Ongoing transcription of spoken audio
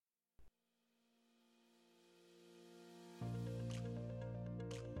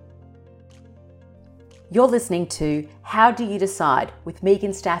You're listening to How Do You Decide with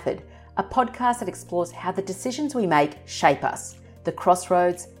Megan Stafford, a podcast that explores how the decisions we make shape us, the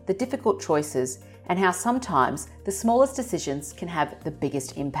crossroads, the difficult choices, and how sometimes the smallest decisions can have the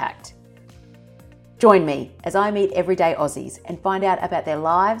biggest impact. Join me as I meet everyday Aussies and find out about their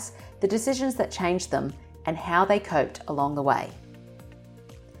lives, the decisions that changed them, and how they coped along the way.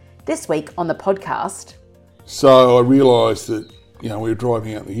 This week on the podcast... So I realised that, we were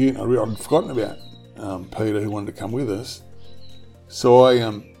driving out the ute and I'd forgotten about Peter, who wanted to come with us. So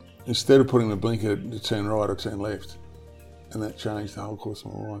I, instead of putting the blinker to turn right, I turned left. And that changed the whole course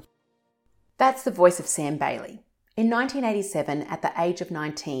of my life. That's the voice of Sam Bailey. In 1987, at the age of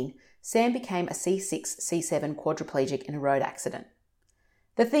 19, Sam became a C6, C7 quadriplegic in a road accident.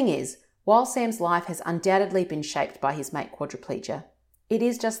 The thing is, while Sam's life has undoubtedly been shaped by his mate quadriplegia, it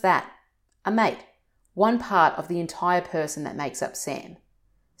is just that, a mate, one part of the entire person that makes up Sam.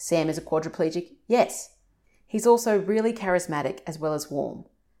 Sam is a quadriplegic, yes. He's also really charismatic as well as warm,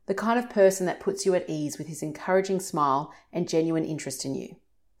 the kind of person that puts you at ease with his encouraging smile and genuine interest in you.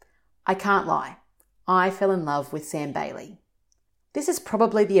 I can't lie, I fell in love with Sam Bailey. This is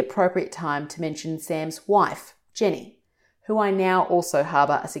probably the appropriate time to mention Sam's wife, Jenny, who I now also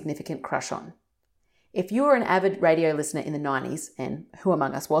harbour a significant crush on. If you were an avid radio listener in the 90s, and who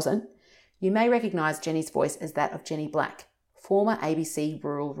among us wasn't, you may recognise Jenny's voice as that of Jenny Black, former ABC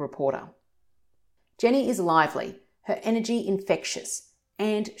rural reporter. Jenny is lively, her energy infectious,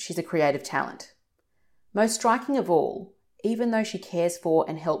 and she's a creative talent. Most striking of all, even though she cares for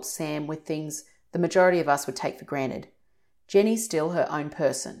and helps Sam with things the majority of us would take for granted, Jenny's still her own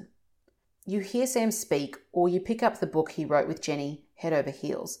person. You hear Sam speak, or you pick up the book he wrote with Jenny head over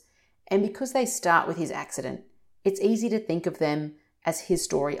heels, and because they start with his accident, it's easy to think of them as his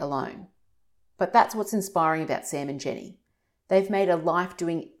story alone. But that's what's inspiring about Sam and Jenny. They've made a life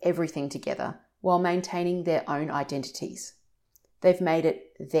doing everything together while maintaining their own identities. They've made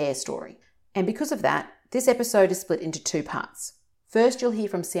it their story. And because of that, this episode is split into two parts. First, you'll hear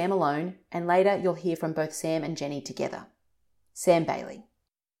from Sam alone, and later you'll hear from both Sam and Jenny together. Sam Bailey.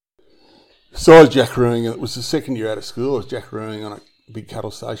 So I was jackarooing, it was the second year out of school, I was jackarooing on a big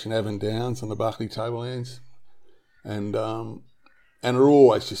cattle station, Avon Downs, on the Barkly Tablelands. And I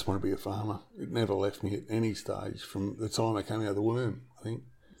always just want to be a farmer. It never left me at any stage from the time I came out of the womb, I think.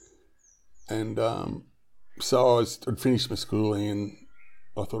 And so I'd finished my schooling and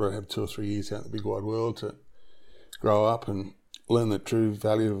I thought I'd have 2 or 3 years out in the big wide world to grow up and learn the true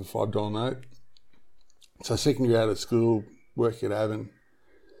value of a $5 note. So second year out of school, working at Avon.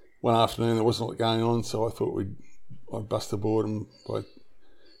 One afternoon there wasn't a lot going on, so I thought I'd bust the boredom by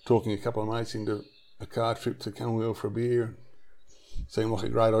talking a couple of mates into a car trip to Commonwealth for a beer. Seemed like a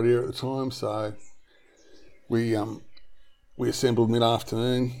great idea at the time, so we assembled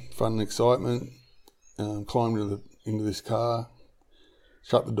mid-afternoon, fun and excitement, climbed into this car,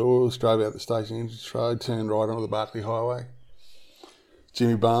 shut the doors, drove out the station entrance road, turned right onto the Barkly Highway.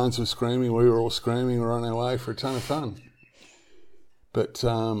 Jimmy Barnes was screaming, we were all screaming, we were on our way for a ton of fun. But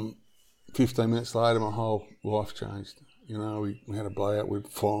 15 minutes later, my whole life changed. We had a blowout, we were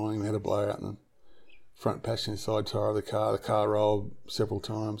flying, we had a blowout in the front passenger side tyre of the car rolled several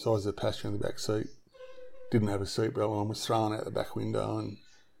times. I was the passenger in the back seat, didn't have a seatbelt on, was thrown out the back window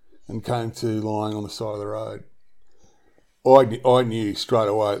and came to lying on the side of the road. I knew straight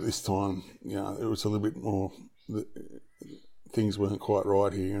away at this time, it was a little bit more, things weren't quite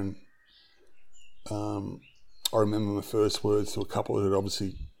right here. And I remember my first words to a couple who had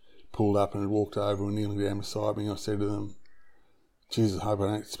obviously pulled up and had walked over and kneeling down beside me. I said to them, Jesus, I hope I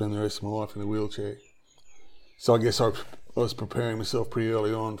don't spend the rest of my life in a wheelchair. So I guess I was preparing myself pretty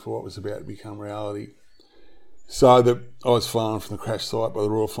early on for what was about to become reality. So I was flown from the crash site by the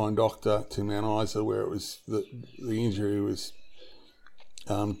Royal Flying Doctor to Mount Isa, where it was the injury was,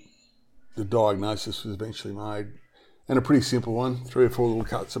 the diagnosis was eventually made, and a pretty simple one: 3 or 4 little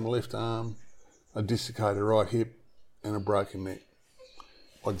cuts on my left arm, a dislocated right hip, and a broken neck.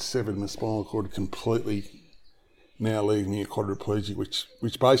 I'd severed my spinal cord completely, now leaving me a quadriplegic, which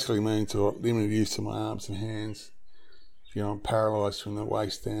basically means I've got limited use of my arms and hands. I'm paralysed from the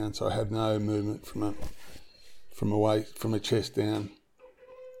waist down, so I have no movement from a chest down.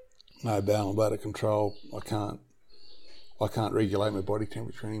 No bowel and bladder control. I can't regulate my body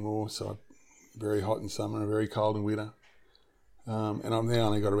temperature anymore, so I'm very hot in summer and very cold in winter. And I've now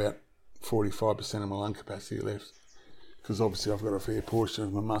only got about 45% of my lung capacity left, because obviously I've got a fair portion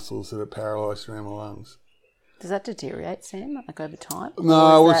of my muscles that are paralysed around my lungs. Does that deteriorate, Sam, over time?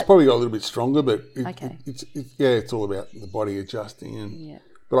 No, it's probably got a little bit stronger, but it's all about the body adjusting.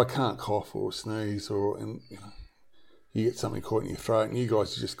 But I can't cough or sneeze you get something caught in your throat, and you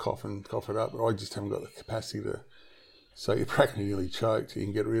guys just cough it up, but I just haven't got the capacity to. So you're practically choked. You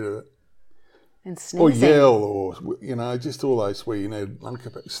can get rid of it. And sneezing. Or yell, or, just all those where you need lung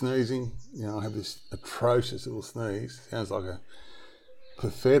capacity. Sneezing, I have this atrocious little sneeze. Sounds like a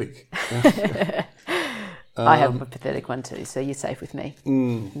pathetic. I have a pathetic one too, so you're safe with me.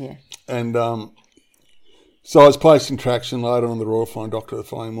 Yeah. And so I was placed in traction, loaded on the Royal Flying Doctor the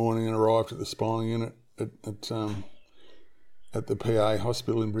following morning, and arrived at the spinal unit at the PA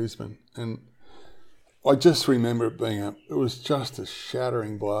hospital in Brisbane. And I just remember it was just a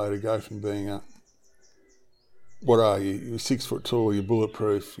shattering blow to go from being what are you? You're 6 foot tall, you're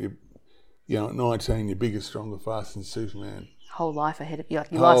bulletproof, at 19, you're bigger, stronger, faster than Superman. Whole life ahead of you,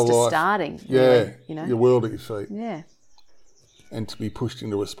 like your life's just starting. Yeah, really, your world at your feet. Yeah. And to be pushed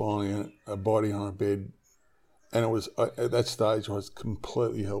into a spinal unit, a body on a bed, and it was, at that stage, I was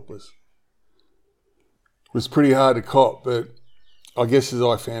completely helpless. It was pretty hard to cop, but I guess as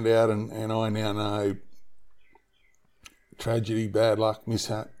I found out, and I now know, tragedy, bad luck,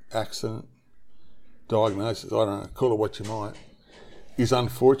 mishap, accident, diagnosis, I don't know, call it what you might, is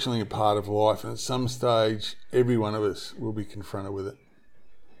unfortunately a part of life, and at some stage every one of us will be confronted with it.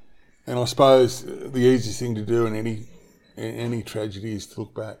 And I suppose the easiest thing to do in any tragedy is to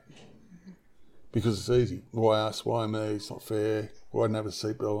look back, because it's easy. Why us? Why me? It's not fair. Why didn't I have a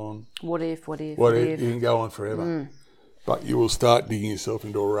seatbelt on? What if? You can go on forever. But you will start digging yourself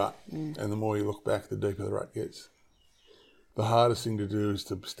into a rut, and the more you look back, the deeper the rut gets. The hardest thing to do is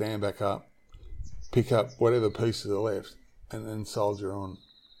to stand back up, pick up whatever pieces are left, and then soldier on.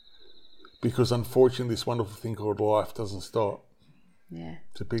 Because unfortunately, this wonderful thing called life doesn't stop. Yeah.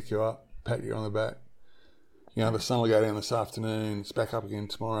 To pick you up, pat you on the back. The sun will go down this afternoon, it's back up again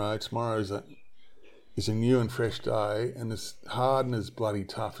tomorrow. Tomorrow is a new and fresh day, and as hard and as bloody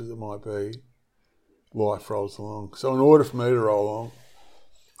tough as it might be, life rolls along. So in order for me to roll along,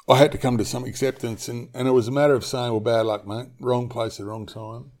 I had to come to some acceptance, and it was a matter of saying, well, bad luck, mate. Wrong place at the wrong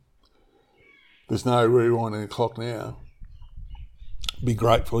time. There's no rewinding the clock now. Be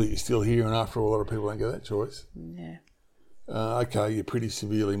grateful that you're still here, and after all, a lot of people don't get that choice. Yeah. Okay, you're pretty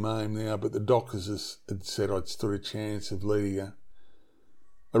severely maimed now, but the doctors had said I'd stood a chance of leading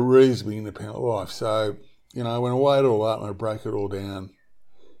a reasonably independent life. So, when I weighed it all up and I broke it all down,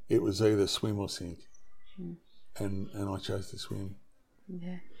 it was either swim or sink. And I chose to swim.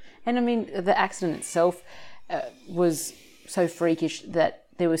 Yeah. And I mean, the accident itself was so freakish that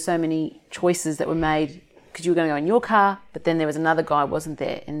there were so many choices that were made, because you were going to go in your car, but then there was another guy wasn't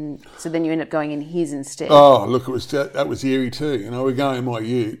there, and so then you ended up going in his instead. Oh, look, that was eerie too. We're going in my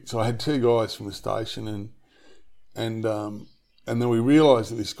ute, so I had two guys from the station, and then we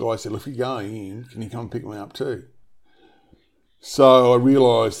realised that this guy said, "Look, if you're going in, can you come pick me up too?" So I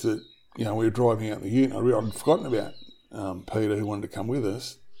realised that we were driving out in the ute, and I'd forgotten about Peter, who wanted to come with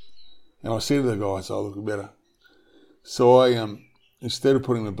us, and I said to the guys, "Oh, look, we better." So I instead of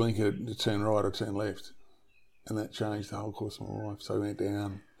putting the blinker to turn right, I turned left. And that changed the whole course of my life. So we went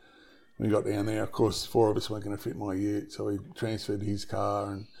down. We got down there. Of course, 4 of us weren't going to fit my ute, so we transferred to his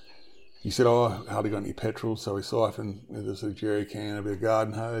car. And he said, "Oh, I hardly got any petrol." So we siphoned with a sort of jerry can, a bit of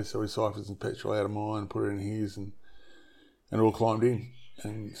garden hose. So we siphoned some petrol out of mine and put it in his, and all climbed in.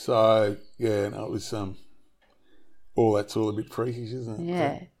 And so, it was all that's all a bit freakish, isn't it?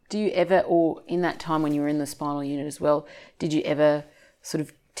 Yeah. Do you ever, or in that time when you were in the spinal unit as well, did you ever sort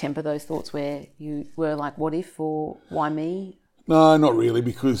of temper those thoughts where you were like, what if, or why me? No, not really,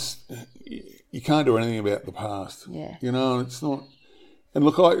 because you can't do anything about the past. Yeah. It's not. And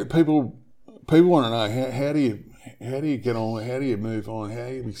look, people want to know how do you get on? How do you move on? How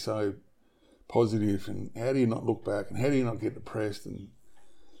do you be so positive? And how do you not look back? And how do you not get depressed? And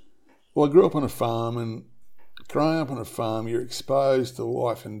I grew up on a farm, and growing up on a farm, you're exposed to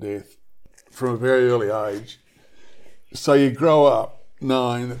life and death from a very early age. So you grow up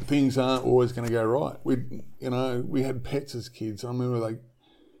knowing that things aren't always going to go right. We had pets as kids. I remember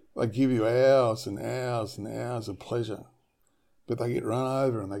they give you hours and hours and hours of pleasure, but they get run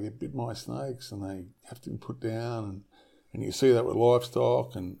over and they get bit by snakes and they have to be put down. And you see that with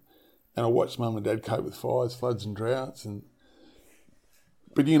livestock. And I watched Mum and Dad cope with fires, floods and droughts.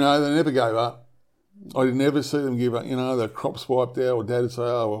 But they never gave up. I did never see them give up. The crops wiped out, or Dad would say,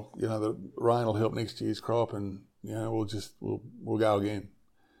 "Oh, well, the rain will help next year's crop, and we'll go again."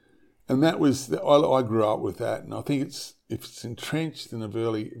 And that was, I grew up with that, and I think if it's entrenched in a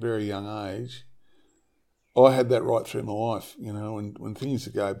very, very young age, I had that right through my life. When things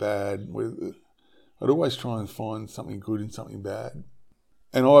would go bad, I'd always try and find something good in something bad,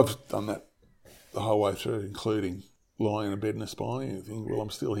 and I've done that the whole way through, including lying in a bed in a spine and think, well, I'm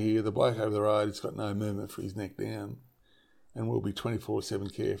still here. The bloke over the road has got no movement for his neck down. and will be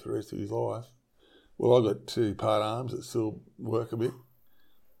 24/7 care for the rest of his life. Well, I've got 2 part arms that still work a bit.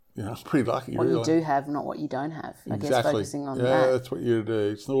 You know, I'm pretty lucky, what really. you do have, not what you don't have. I Exactly. guess focusing on that. Yeah, that's what you do.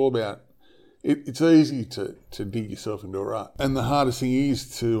 It's not all about... It's easy to dig yourself into a rut. And the hardest thing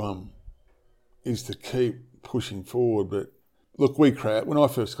is to keep pushing forward. But look, when I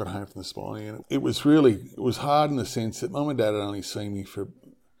first got home from the spine unit, it was hard in the sense that Mum and Dad had only seen me for,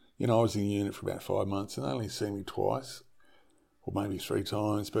 I was in the unit for about 5 months, and they only seen me twice, or maybe 3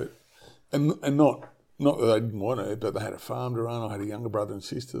 times. But and not that they didn't want to, but they had a farm to run. I had a younger brother and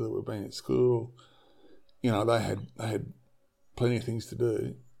sister that were being at school. They had plenty of things to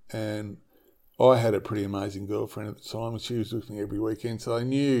do, and I had a pretty amazing girlfriend at the time, and she was with me every weekend, so I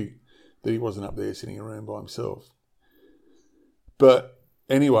knew that he wasn't up there sitting in a room by himself. But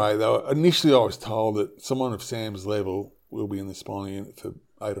anyway, though, initially I was told that someone of Sam's level will be in the spinal unit for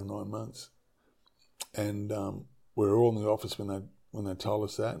 8 or 9 months. And we were all in the office when they told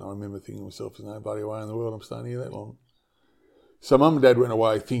us that, and I remember thinking to myself, there's no bloody way in the world I'm staying here that long. So Mum and Dad went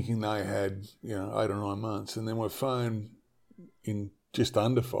away thinking they had, 8 or 9 months, and then were phoned in just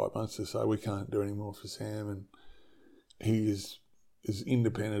under 5 months to say we can't do any more for Sam, and he is as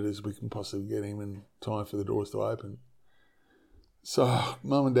independent as we can possibly get him, and time for the doors to open. So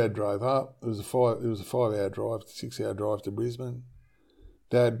Mum and Dad drove up. It was a 5-hour drive, 6-hour drive to Brisbane.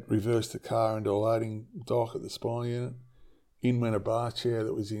 Dad reversed the car into a loading dock at the spine unit. In went a bar chair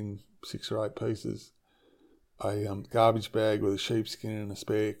that was in 6 or 8 pieces, a garbage bag with a sheepskin and a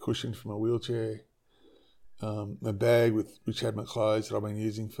spare cushion from a wheelchair, a bag which had my clothes that I've been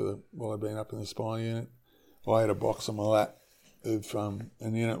using while I've been up in the spine unit. I had a box on my lap and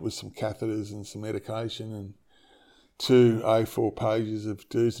in it was some catheters and some medication and 2 A4 pages of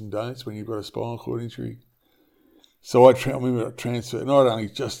do's and don'ts when you've got a spinal cord injury. So I remember I transferred, and I'd only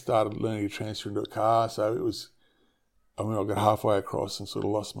just started learning to transfer into a car, so it was, I got halfway across and sort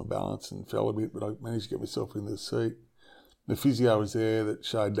of lost my balance and fell a bit, but I managed to get myself into the seat. The physio was there that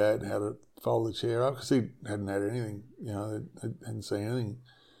showed Dad how to fold the chair up, because he hadn't had anything, hadn't seen anything.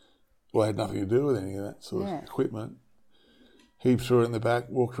 Well, I had nothing to do with any of that sort of equipment. He threw it in the back,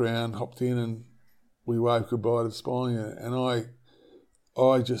 walked around, hopped in, and we waved goodbye to the spine unit. And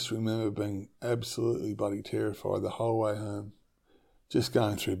I just remember being absolutely bloody terrified the whole way home. Just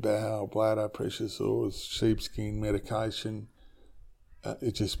going through bowel, bladder, pressure sores, sheepskin, medication.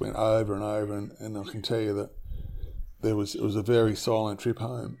 It just went over and over, and I can tell you that it was a very silent trip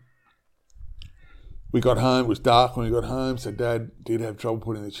home. We got home, it was dark when we got home, so Dad did have trouble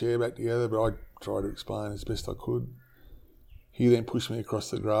putting the chair back together, but I tried to explain as best I could. He then pushed me across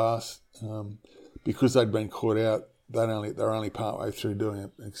the grass. Because they'd been caught out, they were only part way through doing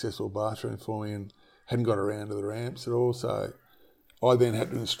an accessible bathroom for me and hadn't got around to the ramps at all, so I then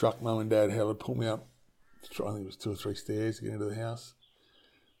had to instruct Mum and Dad how to pull me up, I think it was 2 or 3 stairs to get into the house.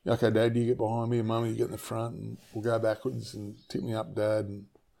 Okay, Dad, you get behind me, and Mum, you get in the front, and we'll go backwards and tip me up, Dad, and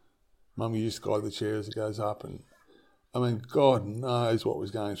Mum, you just guide the chair as it goes up. And God knows what was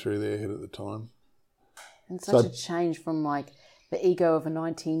going through their head at the time. And such a change from the ego of a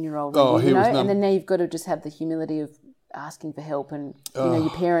 19-year-old, and then now you've got to just have the humility of asking for help, and your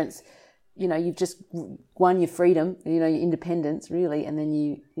parents, you've just won your freedom, your independence, really, and then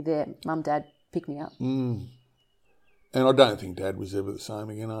you're there, Mum, Dad, pick me up. And I don't think Dad was ever the same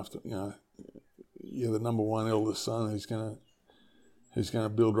again after, you're the number one eldest son who's going to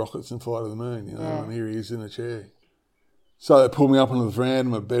build rockets and fly to the moon, and here he is in a chair. So they pulled me up onto the veranda.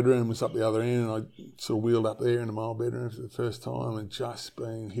 My bedroom was up the other end, and I sort of wheeled up there into my old bedroom for the first time and just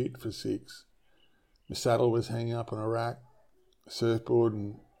been hit for 6. My saddle was hanging up on a rack, a surfboard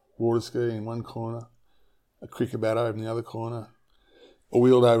and water ski in one corner, a cricket bat over in the other corner. I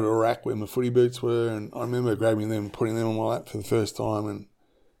wheeled over to a rack where my footy boots were, and I remember grabbing them and putting them on my lap for the first time, and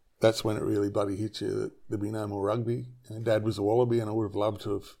that's when it really bloody hit you that there'd be no more rugby. And Dad was a Wallaby, and I would have loved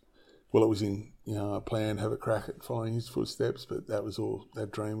to have, it was in, a plan to have a crack at following his footsteps, but that was all,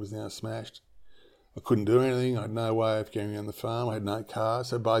 that dream was now smashed. I couldn't do anything. I had no way of getting around the farm. I had no car,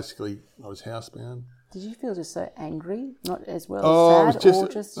 so basically I was housebound. Did you feel just so angry, not as well as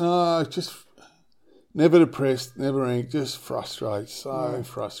sad, just never depressed, never angry, just frustrated,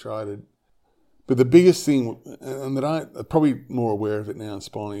 frustrated. But the biggest thing, and they're probably more aware of it now in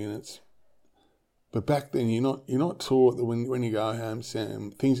spinal units, but back then you're not taught that when you go home,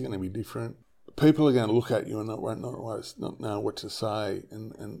 Sam, things are going to be different. People are going to look at you and not know what to say,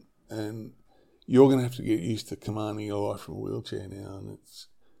 and you're going to have to get used to commanding your life from a wheelchair now, and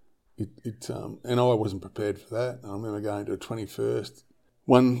and I wasn't prepared for that. And I remember going to a 21st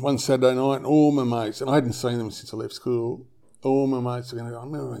one Saturday night, and all my mates, and I hadn't seen them since I left school, all my mates are going to go, I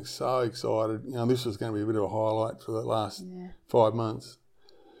remember being so excited. You know, this was going to be a bit of a highlight for the last 5 months.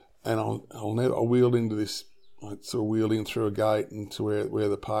 And I wheeled into this, I sort of wheeled in through a gate into where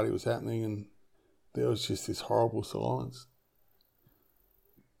the party was happening, and there was just this horrible silence.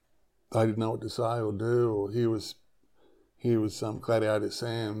 They didn't know what to say or do, or here was Gladiator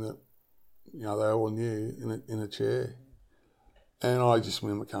Sam that, you know, they all knew in a chair. And I just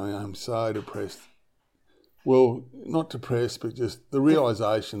remember coming home so depressed. Well, not depressed, but just the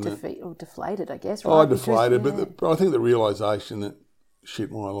realisation or deflated, I guess. Right? Deflated, but I think the realisation that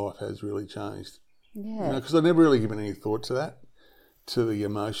shit, my life has really changed. Yeah. Because I'd never really given any thought to that, to the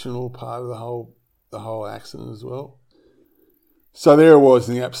emotional part of the whole accident as well. So there I was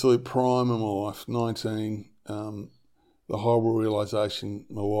in the absolute prime of my life, 19. The horrible realisation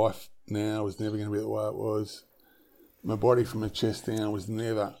my life now was never going to be the way it was. My body from my chest down was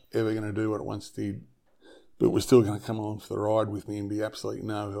never, ever going to do what it once did, but was still going to come along for the ride with me and be absolutely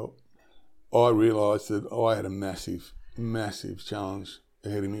no help. I realised that I had a massive, massive challenge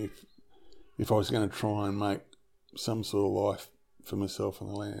ahead of me if I was going to try and make some sort of life for myself on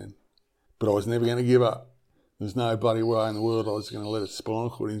the land. But I was never going to give up. There's no bloody way in the world I was going to let a spinal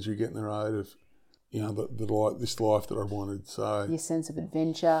cord injury get in the road of, you know, this life that I wanted. So your sense of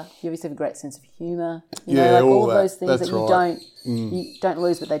adventure, you obviously have a great sense of humour. All of those things that you you don't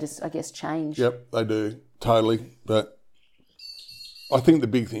lose, but they just, I guess, change. Yep, they do, totally. But I think the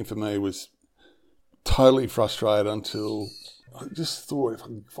big thing for me was totally frustrated until I just thought, if I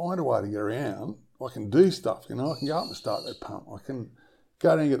can find a way to get around, I can do stuff. You know, I can go up and start that pump. I can go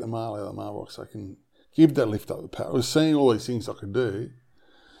down and get the mail out of the mailbox. I can give that lift up the power. I was seeing all these things I could do,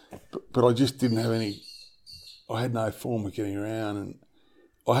 but I just didn't have any. I had no form of getting around, and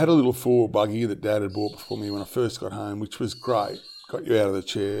I had a little 4 buggy that Dad had bought for me when I first got home, which was great. Got you out of the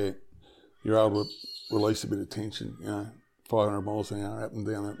chair. You're able to release a bit of tension. You know, 500 miles an hour up and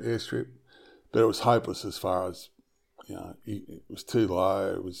down that airstrip, but it was hopeless as far as, you know, it was too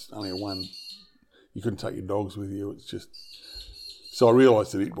low. It was only a one. You couldn't take your dogs with you. It's just. So I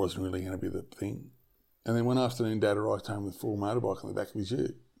realised that it wasn't really going to be the thing. And then one afternoon, Dad arrived home with a full motorbike on the back of his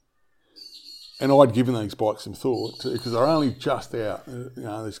ute. And I'd given these bikes some thought, because they're only just out. You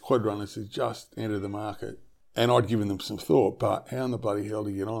know, these quad runners had just entered the market. And I'd given them some thought, but how in the bloody hell do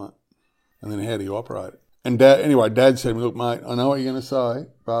you get on it? And then how do you operate it? And Dad said to me, look, mate, I know what you're going to say,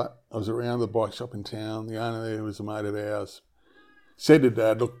 but I was around the bike shop in town. The owner there was a mate of ours. Said to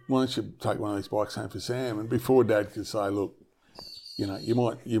Dad, look, why don't you take one of these bikes home for Sam? And before Dad could say, look, you know, you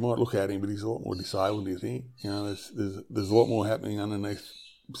might look at him, but he's a lot more disabled, do you think? You know, there's a lot more happening underneath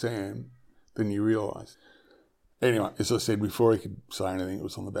Sam than you realise. Anyway, as I said, before he could say anything, it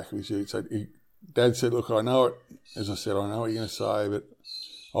was on the back of his ute. So Dad said, look, I know it. As I said, I know what you're going to say, but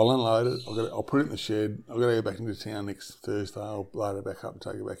I'll unload it. I'll put it in the shed. I've got to go back into town next Thursday. I'll load it back up and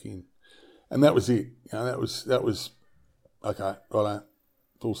take it back in. And that was it. You know, that was okay, righto,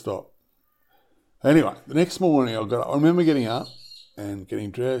 full stop. Anyway, the next morning I remember getting up and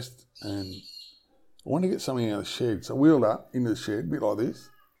getting dressed, and I wanted to get something out of the shed. So I wheeled up into the shed, a bit like this,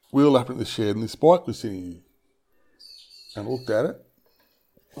 wheeled up into the shed, and this bike was sitting here. And I looked at it.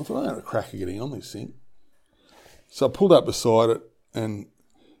 I thought, I had a crack at getting on this thing. So I pulled up beside it, and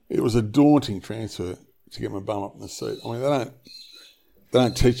it was a daunting transfer to get my bum up in the seat. I mean, they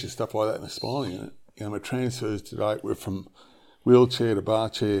don't teach you stuff like that in a spine unit. You know, my transfers to date were from wheelchair to bar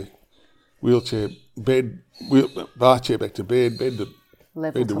chair, wheelchair, bed, bar chair back to bed, bed to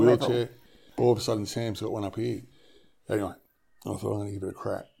wheelchair. Level. All of a sudden, Sam's got one up here. Anyway, I thought I'm going to give it a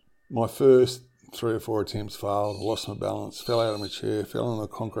crack. My first 3 or 4 attempts failed. I lost my balance, fell out of my chair, fell on the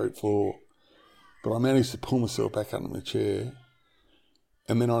concrete floor. But I managed to pull myself back up in my chair.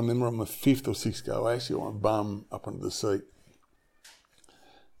 And then I remember on my 5th or 6th go, I actually got my bum up onto the seat.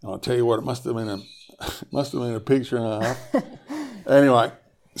 And I'll tell you what, it must have been a picture and a half. Anyway,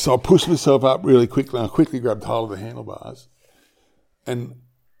 so I pushed myself up really quickly, and I quickly grabbed hold of the handlebars. And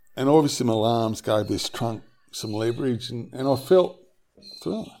obviously my alarms gave this trunk some leverage, and I felt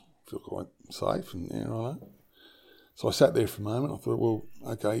quite safe and there, right? So I sat there for a moment. I thought, well,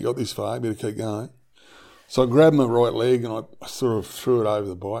 okay, you got this far, you better keep going. So I grabbed my right leg and I sort of threw it over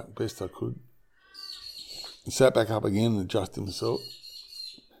the bike best I could. And sat back up again and adjusted myself.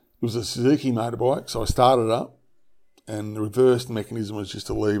 It was a Suzuki motorbike, so I started up, and the reverse mechanism was just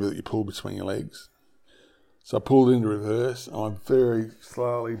a lever that you pull between your legs. So I pulled into reverse, and I very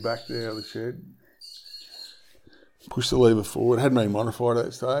slowly backed out of the shed, pushed the lever forward. It hadn't been modified at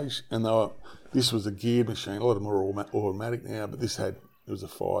that stage, and this was a geared machine. A lot of them are automatic now, but it was a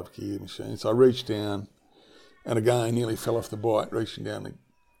 5-gear machine. So I reached down, and again, nearly fell off the bike, reaching down to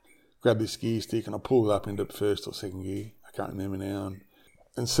grab this gear stick, and I pulled it up into first or second gear. I can't remember now,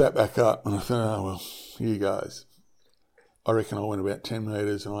 and sat back up, and I thought, oh, well, here goes. I reckon I went about 10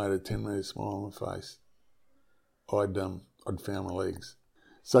 metres and I had a 10-metre smile on my face. I'd found my legs.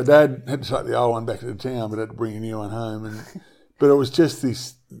 So Dad had to take the old one back to the town, but had to bring a new one home. But it was just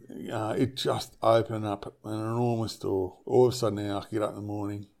this, it just opened up an enormous door. All of a sudden now I could get up in the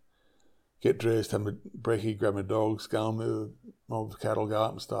morning, get dressed, have my brekkie, grab my dogs, go and move a mob of cattle, go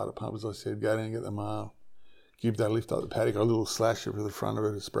up and start a pump, as I said, go down and get the mail, give that lift up the paddock, a little slasher for the front of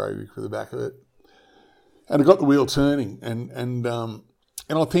it, a spray rig for the back of it. And I got the wheel turning, and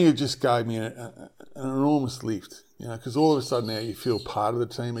I think it just gave me an enormous lift, because all of a sudden now you feel part of the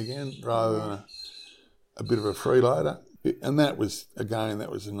team again rather than a bit of a freeloader. And that was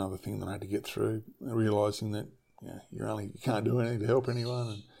another thing that I had to get through, realising that you can't do anything to help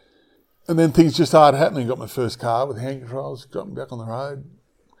anyone. And then things just started happening. Got my first car with hand controls, got me back on the road.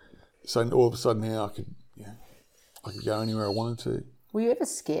 So all of a sudden now I could go anywhere I wanted to. Were you ever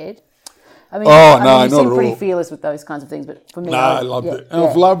scared? No, you not seem at pretty all. fearless with those kinds of things, but for me, I loved it. And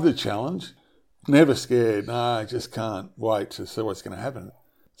I've loved the challenge. Never scared. No, I just can't wait to see what's going to happen.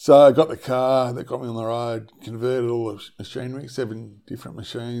 So I got the car that got me on the road, converted all the machinery, 7 different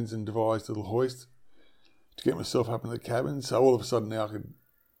machines, and devised a little hoist to get myself up in the cabin. So all of a sudden now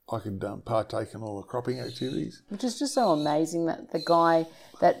I could partake in all the cropping activities. Which is just so amazing that the guy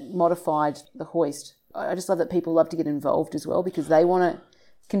that modified the hoist, I just love that people love to get involved as well because they want to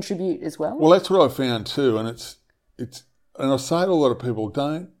contribute as well. Well, that's what I found too, and and I say to a lot of people,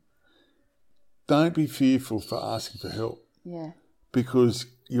 don't be fearful for asking for help. Yeah. Because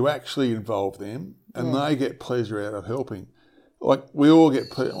you actually involve them, and they get pleasure out of helping. Like we all get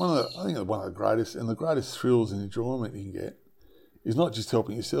pleasure. I think one of the greatest thrills and enjoyment you can get is not just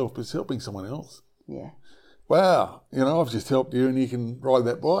helping yourself, but it's helping someone else. Yeah. Wow, I've just helped you, and you can ride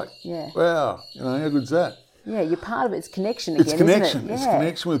that bike. Yeah. Wow, how good's that? Yeah, you're part of it. It's connection again, It's connection. isn't it? It's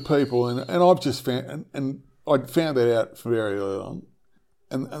connection with people, and I've just found, and I'd found that out very early on.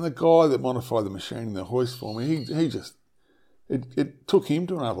 And the guy that modified the machine in the hoist for me, he just. It took him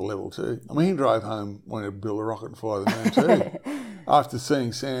to another level too. I mean, he drove home wanting to build a rocket and fly the moon too. After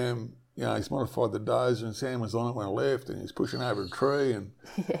seeing Sam, he's modified the dozer and Sam was on it when I left and he's pushing over a tree and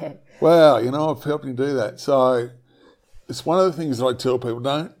wow, I've helped him do that. So it's one of the things that I tell people,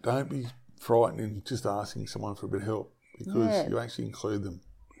 don't be frightened in just asking someone for a bit of help because you actually include them.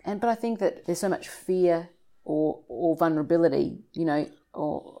 But I think that there's so much fear or vulnerability,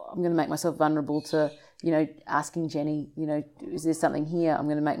 or I'm going to make myself vulnerable to, asking Jenny, is there something here? I'm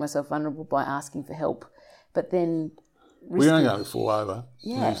going to make myself vulnerable by asking for help. But then... We're only going to fall over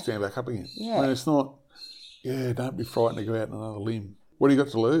and you stand back up again. Yeah. I mean, it's not, don't be frightened to go out on another limb. What have you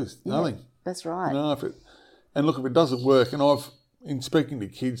got to lose? Nothing. That's right. No, if it doesn't work, and in speaking to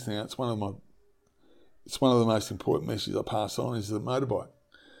kids now, it's one of the most important messages I pass on is the motorbike.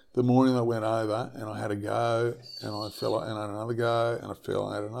 The morning I went over and I had a go and I fell and I had another go and I fell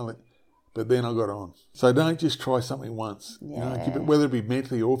and I had another, but then I got on. So don't just try something once. Whether it be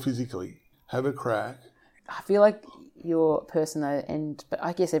mentally or physically, have a crack. I feel like you're a person though, but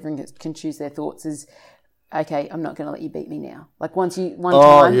I guess everyone can choose their thoughts as, okay, I'm not going to let you beat me now. Like then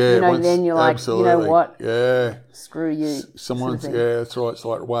you're like, absolutely. You know what? Yeah. Screw you. Someone's, that's right. It's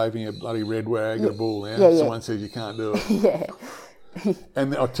like waving a bloody red rag at a bull now. Yeah. Someone says you can't do it. Yeah.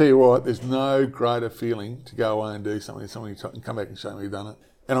 And I'll tell you what, there's no greater feeling to go away and do something, somebody can come back and show me you've done it.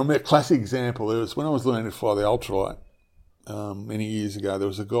 And I'm a classic example. There was when I was learning to fly the ultralight many years ago, there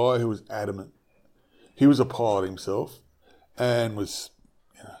was a guy who was adamant. He was a pilot himself and was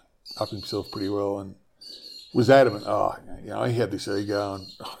up himself pretty well and was adamant. He had this ego and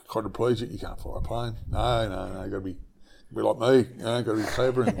quadriplegic, you can't fly a plane. No, you've got to be like me. You've got to be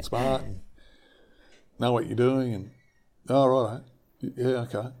clever and smart and know what you're doing. And right. Yeah,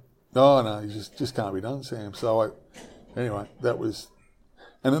 okay. No, you just can't be done, Sam. So anyway, that was,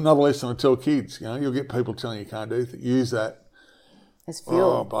 and another lesson I tell kids, you'll get people telling you can't do things. Use that. As fuel.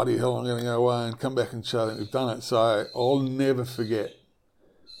 Oh, bloody hell, I'm going to go away and come back and show them we've done it. So I'll never forget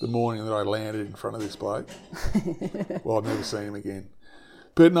the morning that I landed in front of this bloke. Well, I've never seen him again.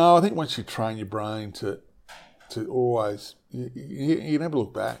 But no, I think once you train your brain to always, you never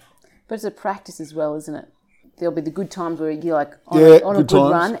look back. But it's a practice as well, isn't it? There'll be the good times where you're like on a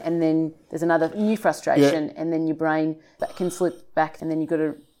good run and then there's another new frustration and then your brain can slip back and then you've got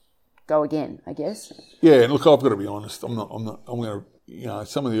to go again, I guess. Yeah, and look, I've got to be honest. I'm going to,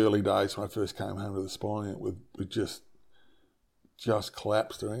 some of the early days when I first came home to the spine, it would just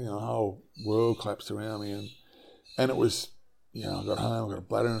collapsed around, the whole world collapsed around me. And it was, I got home, I got a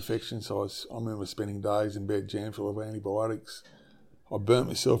bladder infection, so I remember spending days in bed jammed full of antibiotics. I burnt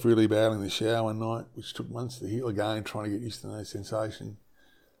myself really bad in the shower one night, which took months to heal again, trying to get used to that sensation.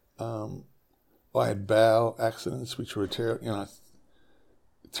 I had bowel accidents, which were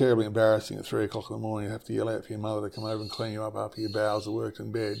terribly embarrassing at 3 o'clock in the morning. You have to yell out for your mother to come over and clean you up after your bowels have worked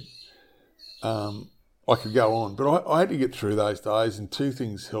in bed. I could go on, but I had to get through those days, and 2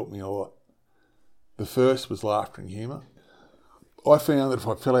 things helped me a lot. The first was laughter and humour. I found that if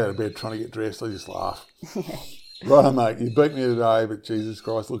I fell out of bed trying to get dressed, I just laugh. Right, mate, you beat me today, but Jesus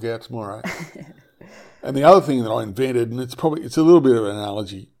Christ, look out tomorrow. And the other thing that I invented, and it's a little bit of an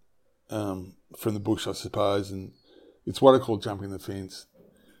analogy from the bush, I suppose, and it's what I call jumping the fence.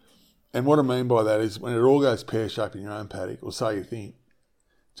 And what I mean by that is when it all goes pear-shaped in your own paddock, or so you think,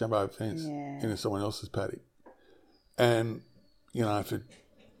 jump over the fence into someone else's paddock. And, for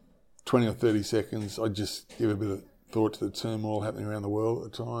 20 or 30 seconds, I just give a bit of thought to the turmoil happening around the world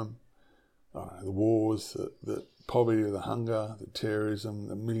at the time. I don't know, the wars, the poverty, the hunger, the terrorism,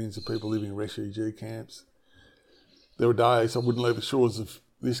 the millions of people living in refugee camps. There were days I wouldn't leave the shores of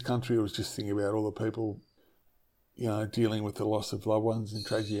this country. I was just thinking about all the people, dealing with the loss of loved ones in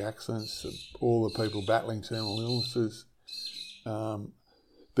tragic accidents, all the people battling terminal illnesses.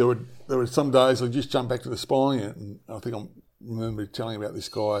 There were some days I'd just jump back to the spine unit, and I think I remember telling about this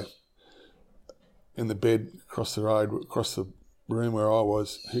guy in the bed across the road, across the room where I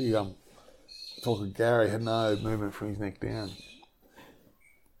was. He, felt like Gary had no movement from his neck down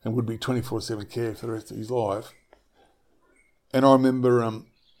and would be 24/7 care for the rest of his life. And I remember, him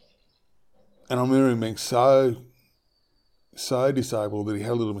being so disabled that he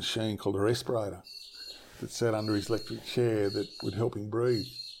had a little machine called a respirator that sat under his electric chair that would help him breathe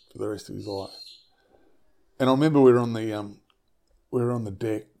for the rest of his life. And I remember we were on the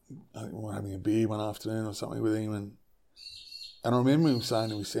deck. I think we were having a beer one afternoon or something with him, and I remember him saying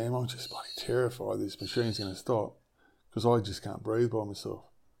to me, Sam, I'm just bloody terrified this machine's going to stop because I just can't breathe by myself.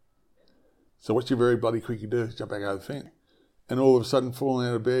 So what you very bloody quick you do is jump back over the fence. And all of a sudden falling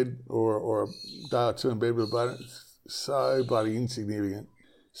out of bed or a day or 2 in bed with a blood, it's so bloody insignificant.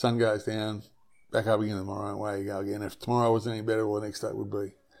 Sun goes down, back up again tomorrow, away you go again. If tomorrow wasn't any better, well, the next day would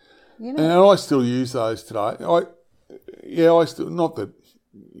be. And I still use those today. I still, not that,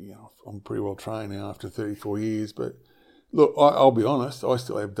 I'm pretty well trained now after 34 years, but look, I'll be honest, I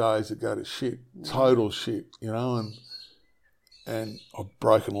still have days that go to shit, total shit, and I've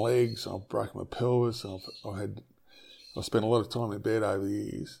broken legs, I've broken my pelvis, I've spent a lot of time in bed over the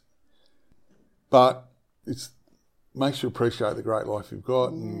years. But it makes you appreciate the great life you've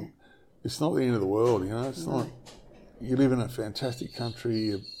got, and it's not the end of the world, it's not, you live in a fantastic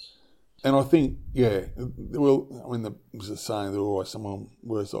country, and I think, there's a saying, there's always someone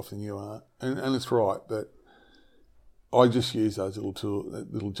worse off than you are, and it's right, but I just use those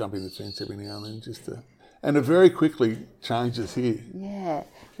little jumping the fence every now and then and it very quickly changes here. Yeah,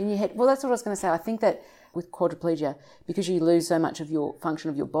 in your head. Well, that's what I was going to say. I think that with quadriplegia, because you lose so much of your function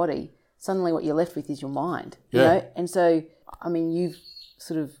of your body, suddenly what you're left with is your mind, you know? And so, you've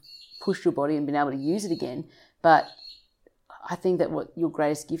sort of pushed your body and been able to use it again, but I think that what your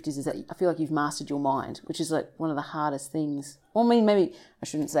greatest gift is that I feel like you've mastered your mind, which is like one of the hardest things. Well, maybe I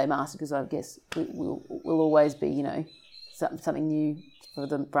shouldn't say master because I guess we'll always be, something new for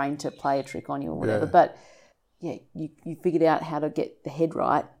the brain to play a trick on you or whatever. But you figured out how to get the head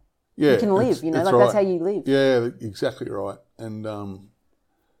right. You can live, right. That's how you live. Yeah, exactly right. And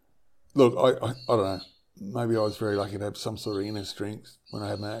look, I don't know. Maybe I was very lucky to have some sort of inner strength when I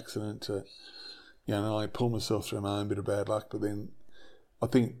had my accident to, I pulled myself through my own bit of bad luck. But then I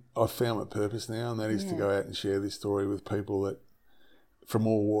think I've found my purpose now, and that is to go out and share this story with people that from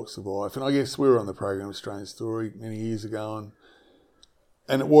all walks of life. And I guess we were on the program Australian Story many years ago,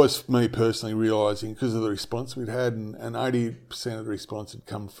 and it was me personally realising, because of the response we'd had, and 80% of the response had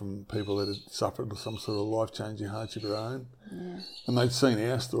come from people that had suffered some sort of life-changing hardship of their own. Yeah. And they'd seen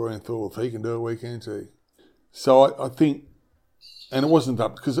our story and thought, well, if he can do it, we can too. So I think, and it wasn't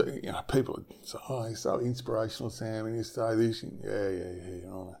up, because people would say, oh, he's so inspirational, Sam, and you say this, and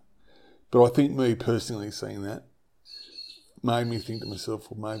yeah. But I think me personally seeing that made me think to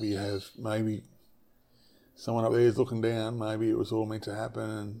myself, well, maybe someone up there is looking down, maybe it was all meant to happen,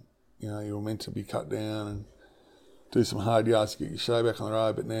 and, you were meant to be cut down and do some hard yards to get your show back on the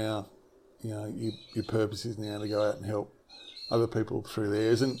road, but now, your purpose is now to go out and help other people through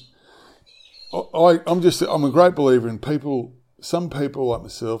theirs. And I'm a great believer in people. Some people like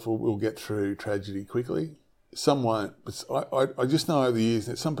myself will get through tragedy quickly. Some won't. But I just know over the years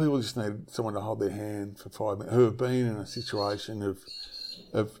that some people just need someone to hold their hand for 5 minutes, who have been in a situation of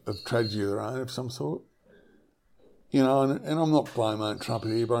tragedy of their own of some sort. You know, and I'm not blowing my own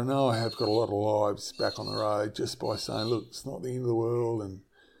trumpet here, but I know I have got a lot of lives back on the road just by saying, look, it's not the end of the world, and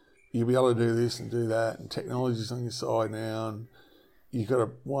you'll be able to do this and do that, and technology's on your side now, and you've got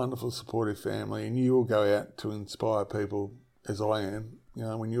a wonderful supportive family, and you will go out to inspire people, as I am, you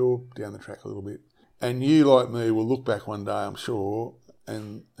know, when you're down the track a little bit. And you, like me, will look back one day, I'm sure,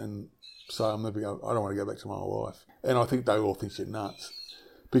 and say, I don't want to go back to my old life. And I think they all think you're nuts.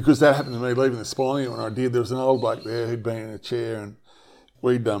 Because that happened to me leaving the spine unit when I did. There was an old bloke there who'd been in a chair, and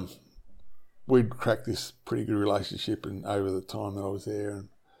we'd cracked this pretty good relationship over the time that I was there. And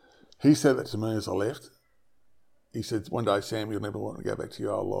he said that to me as I left. He said, one day, Sam, you'll never want to go back to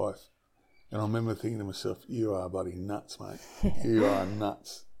your old life. And I remember thinking to myself, you are bloody nuts, mate. You are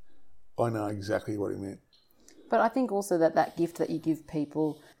nuts. I know exactly what he meant. But I think also that gift that you give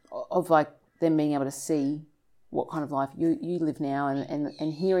people of like them being able to see what kind of life you live now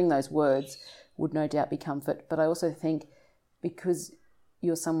and hearing those words would no doubt be comfort. But I also think because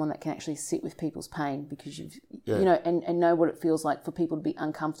you're someone that can actually sit with people's pain because you know, and know what it feels like for people to be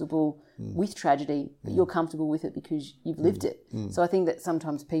uncomfortable with tragedy, but you're comfortable with it because you've lived it. So I think that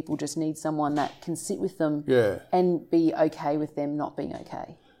sometimes people just need someone that can sit with them and be okay with them not being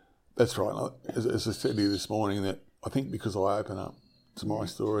okay. That's right. As I said to you this morning, that I think because I open up to my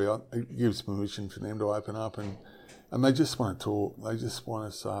story, it gives permission for them to open up, and they just want to talk. They just want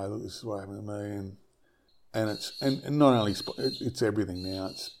to say, look, this is what happened to me, and it's and not only it's everything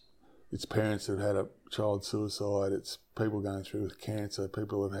now. It's parents that have had a child suicide. It's people going through with cancer.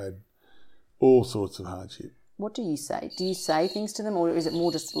 People have had all sorts of hardship. What do you say? Do you say things to them, or is it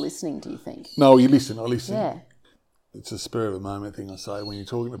more just listening, do you think? No, you listen. I listen. Yeah. It's a spur of the moment thing I say when you're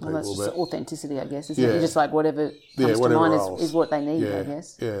talking to people. Well, that's just about authenticity, I guess, isn't it? You're just like whatever comes to whatever mind is what they need, I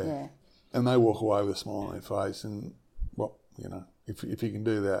guess. Yeah. And they walk away with a smile on their face, and if you can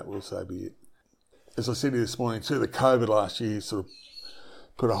do that, we'll say be it. As I said to you this morning too, the COVID last year sort of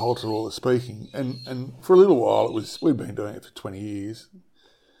put a halt to all the speaking, and for a little while we'd been doing it for 20 years,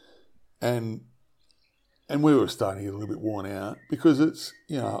 and we were starting to get a little bit worn out because it's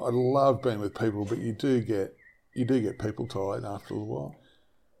I love being with people, but you do get people tired after a little while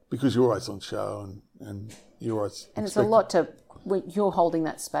because you're always on show and you're always and it's a lot to when you're holding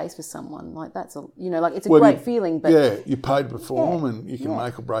that space for someone like that's it's a great feeling, but you paid to perform and you can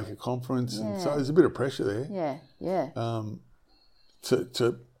make or break a conference, and so there's a bit of pressure there.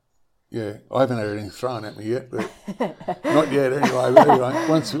 I haven't had anything thrown at me yet, but not yet anyway. But anyway,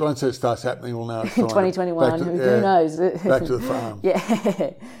 once it starts happening, we'll know it's time. 2021, who knows? Back to the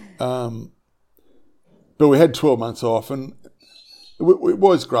farm. But we had 12 months off, and it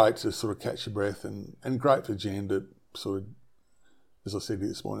was great to sort of catch your breath, and great for Jen to sort of, as I said to you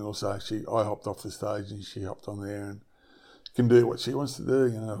this morning also, I hopped off the stage and she hopped on there and can do what she wants to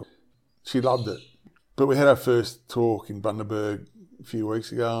do, She loved it. But we had our first talk in Bundaberg a few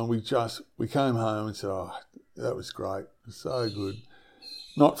weeks ago, and we came home and said, oh, that was great. It was so good.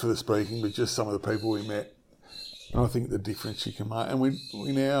 Not for the speaking, but just some of the people we met. And I think the difference you can make. And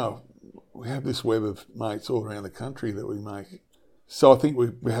we have this web of mates all around the country that we make. So I think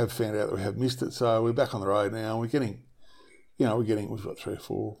we have found out that we have missed it. So we're back on the road now. We're getting, we've got 3 or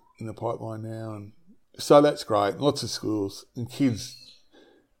 4 in the pipeline now. And so that's great. Lots of schools and kids,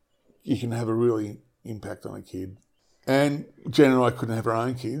 you can have a really impact on a kid. And Jen and I couldn't have our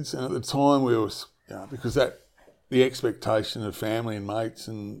own kids. And at the time we was, because the expectation of family and mates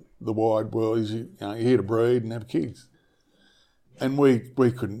and the wide world is you're here to breed and have kids. And we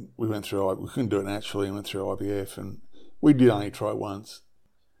couldn't do it naturally and went through IVF, and we did only try once.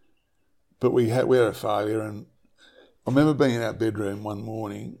 But we had a failure, and I remember being in our bedroom one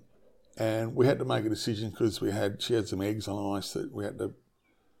morning and we had to make a decision because she had some eggs on ice that we had to,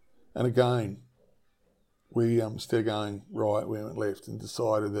 and again, we instead of going right, we went left and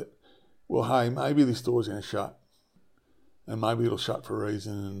decided that, well, hey, maybe this door's going to shut, and maybe it'll shut for a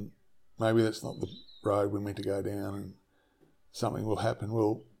reason, and maybe that's not the road we're meant to go down, and something will happen.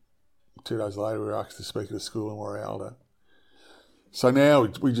 Well, 2 days later, we were asked to speak at a school in Warrialda. So now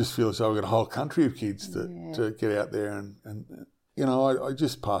we just feel as though we've got a whole country of kids to get out there and I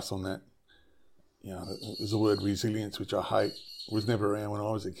just pass on that. There's a word resilience, which I hate. It was never around when I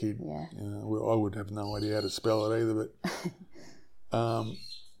was a kid. Yeah. I would have no idea how to spell it either, but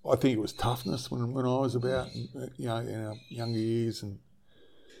I think it was toughness when I was about, in our younger years. And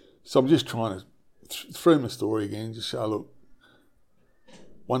so I'm just trying to, through my story again, just show, look,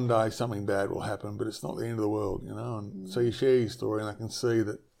 one day something bad will happen, but it's not the end of the world, And so you share your story, and I can see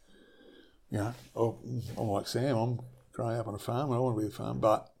that, I'm like Sam. I'm growing up on a farm, and I want to be a farm,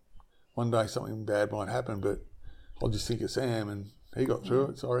 but one day something bad might happen. But I'll just think of Sam, and he got through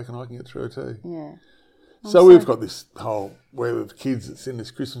it, so I reckon I can get through it too. Yeah. So we've got this whole web of kids that send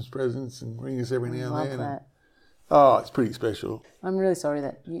us Christmas presents and ring us every now and then. Love that. Oh, it's pretty special. I'm really sorry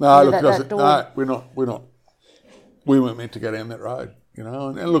that you, No, you know, look, that door. no, we're not. We weren't meant to go down that road, you know.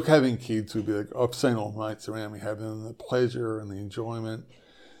 And look, having kids would be like, I've seen all my mates around me having the pleasure and the enjoyment.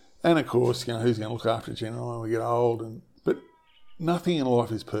 And of course, you know, who's going to look after Jenna when we get old? But nothing in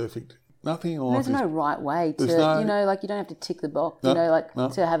life is perfect. Nothing in life There's no right way to, no- you know, like you don't have to tick the box, No, you know, like no.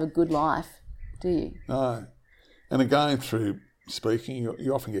 to have a good life, do you? No. And again, through speaking,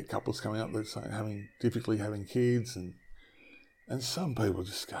 you often get couples coming up that say having difficulty having kids, and some people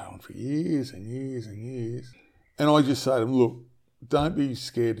just go on for years and years and years. And I just say to them, look, don't be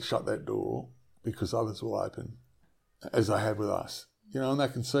scared to shut that door because others will open, as they have with us. You know, and they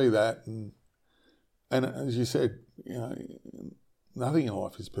can see that. And as you said, you know, nothing in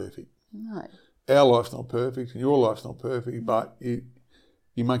life is perfect. No. Our life's not perfect, and your life's not perfect, but you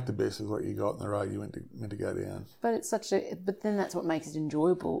make the best of what you got in the road you meant to go down. But it's but then that's what makes it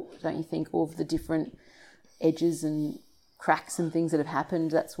enjoyable, don't you think? All of the different edges and cracks and things that have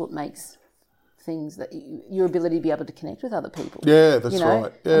happened, that's what makes things that your ability to be able to connect with other people. Yeah, that's you know?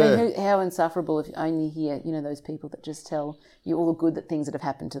 right. Yeah. I mean, how insufferable if you only hear, you know, those people that just tell you all the good things that have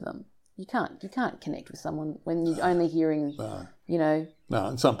happened to them. You can't connect with someone when you're only hearing, you know. No,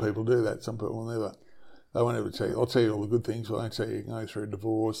 and some people do that. Some people will never. They won't ever tell you. I'll tell you all the good things, but I won't tell you go through a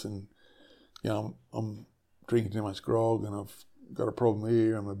divorce and, you know, I'm drinking too much grog and I've got a problem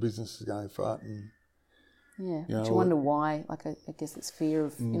here and my business is going fat. And, yeah, you know, but you wonder why. Like, I guess it's fear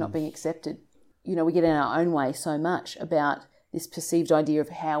of you're not being accepted. You know, we get in our own way so much about this perceived idea of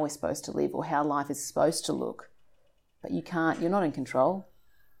how we're supposed to live or how life is supposed to look. But you're not in control,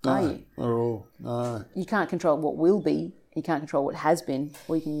 are you? Not at all. No. You can't control what will be. You can't control what has been.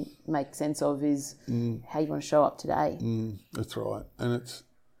 All you can make sense of is how you want to show up today. That's right. And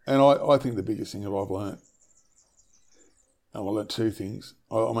I think the biggest thing that I've learnt, and I've learnt two things.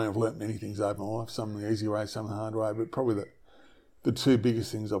 I've learnt many things over my life, some the easy way, some the hard way, but probably the two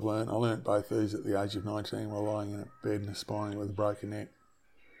biggest things I've learnt, I learnt both these at the age of 19 while lying in a bed and aspiring with a broken neck.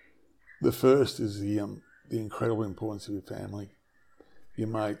 The first is the incredible importance of your family, your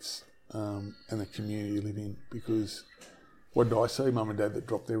mates, and the community you live in, because what did I see? Mum and Dad that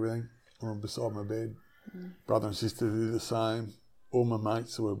dropped everything, were beside my bed. Brother and sister who did the same. All my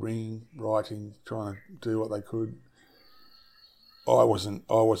mates who were ringing, writing, trying to do what they could. I wasn't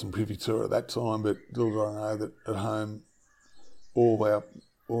privy to it at that time, but little did I know that at home, all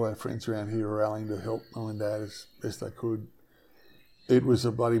our friends around here were rallying to help Mum and Dad as best they could. It was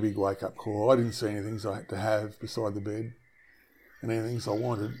a bloody big wake-up call. I didn't see any things I had to have beside the bed and any things I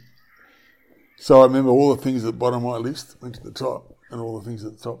wanted. So I remember all the things at the bottom of my list went to the top, and all the things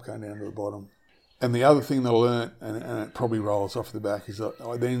at the top came down to the bottom. And the other thing that I learnt, and it probably rolls off the back, is that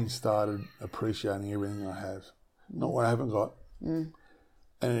I then started appreciating everything I have, not what I haven't got. And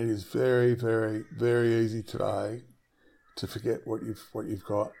it is very, very, very easy today to forget what you've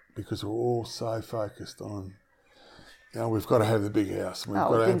got, because we're all so focused on, you know, we've got to have the big house, and we've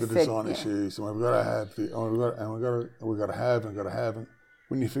got to have the designer shoes, and we've got to have we've got to have. And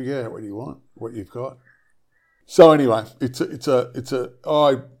when you figure out what you want, what you've got. So anyway,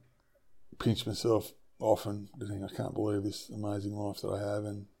 I pinch myself often to think I can't believe this amazing life that I have,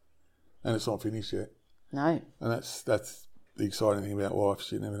 and it's not finished yet. No. And that's the exciting thing about life,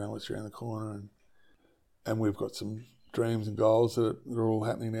 is you never know what's around the corner, and we've got some dreams and goals that are all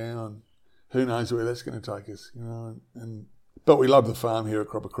happening now, and who knows where that's going to take us, you know. But we love the farm here at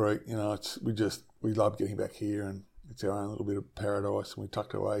Cropper Creek, you know. We love getting back here, and it's our own little bit of paradise, and we're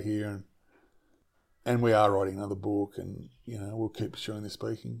tucked away here, and we are writing another book, and, you know, we'll keep pursuing the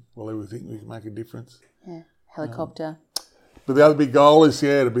speaking while we think we can make a difference. Yeah, helicopter. But the other big goal is,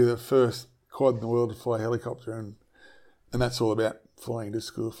 to be the first quad in the world to fly a helicopter, and that's all about flying into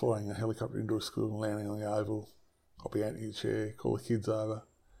school, flying a helicopter into a school and landing on the oval, hopping out in your chair, call the kids over,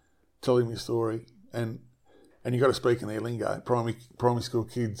 tell them your story, and you've got to speak in their lingo. Primary school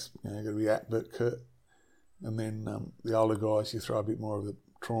kids, you know, you've got to be at, but Kurt. And then the older guys, you throw a bit more of the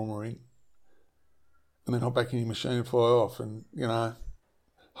trauma in. And then hop back in your machine and fly off. And, you know,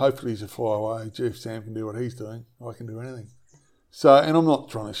 hopefully as you fly away, if Sam can do what he's doing, I can do anything. So, and I'm not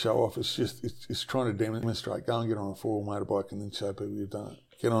trying to show off. It's just, it's trying to demonstrate. Go and get on a four-wheel motorbike and then show people you've done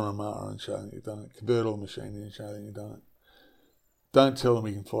it. Get on a motor and show them you've done it. Convert all the machine and show them you've done it. Don't tell them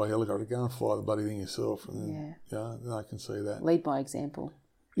you can fly a helicopter. Go and fly the bloody thing yourself. And then, then I can see that. Lead by example.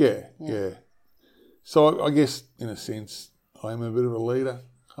 Yeah. So I guess, in a sense, I am a bit of a leader,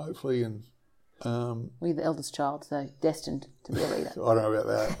 hopefully, and we're the eldest child, so destined to be a leader. I don't know about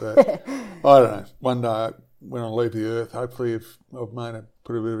that, but I don't know. One day, when I leave the earth, hopefully, if I've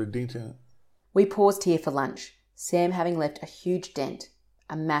put a bit of a dent in it. We paused here for lunch, Sam having left a huge dent,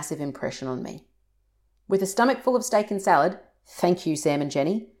 a massive impression on me. With a stomach full of steak and salad, thank you, Sam and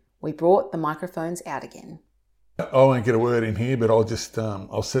Jenny, we brought the microphones out again. I won't get a word in here, but I'll just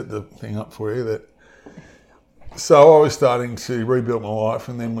I'll set the thing up for you. So I was starting to rebuild my life,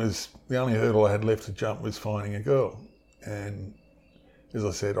 and then the only hurdle I had left to jump was finding a girl. And as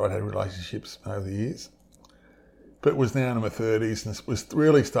I said, I'd had relationships over the years, but was now in my 30s and was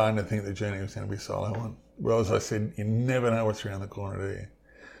really starting to think the journey was going to be a solo one. Well, as I said, you never know what's around the corner, do you?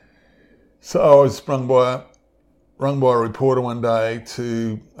 So I was rung by a reporter one day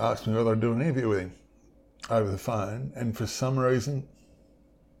to ask me whether I'd do an interview with him over the phone, and for some reason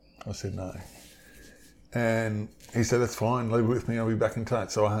I said no. And he said, that's fine, leave it with me, I'll be back in touch.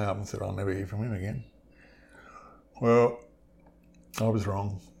 So I hung up and said, I'll never hear from him again. Well, I was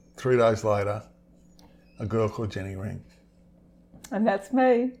wrong. 3 days later, a girl called Jenny rang. And that's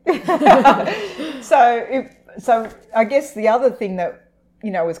me. So I guess the other thing that,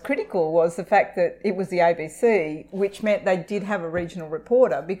 was critical was the fact that it was the ABC, which meant they did have a regional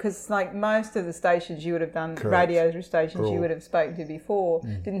reporter, because like most of the stations you would have done, Correct. radio stations you would have spoken to before,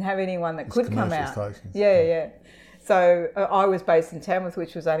 didn't have anyone that could come out. Stations. Yeah. So I was based in Tamworth,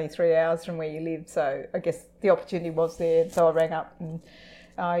 which was only 3 hours from where you lived. So I guess the opportunity was there. So I rang up and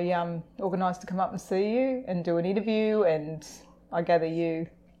I organised to come up and see you and do an interview, and I gather you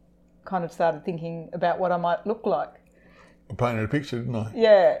kind of started thinking about what I might look like. I painted a picture, didn't I?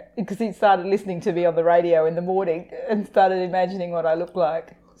 Yeah, because he started listening to me on the radio in the morning and started imagining what I looked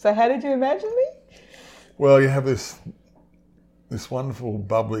like. So how did you imagine me? Well, you have this wonderful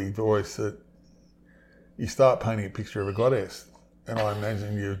bubbly voice that you start painting a picture of a goddess, and I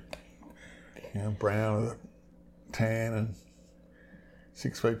imagine you brown with a tan and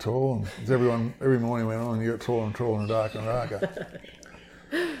 6 feet tall, and as every morning went on, you got taller and taller and darker and darker.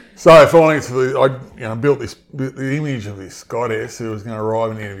 So finally, I built the image of this goddess who was going to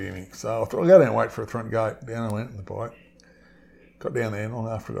arrive and interview me. So I thought, I'll go down and wait for a front gate. Down I went in the bike. Got down there, and long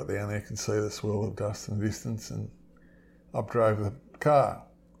after I got down there, I could see the swirl of dust in the distance, and up drove the car.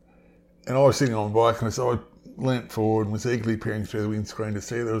 And I was sitting on the bike, and so I leant forward and was eagerly peering through the windscreen to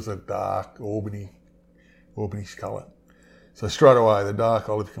see there was a dark Albany-ish colour. So straight away, the dark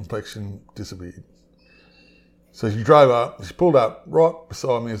olive complexion disappeared. So she pulled up right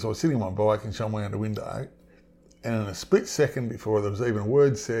beside me as I was sitting on my bike and shone me out the window. And in a split second before there was even a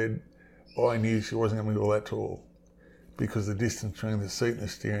word said, I knew she wasn't going to be all that tall, because the distance between the seat and the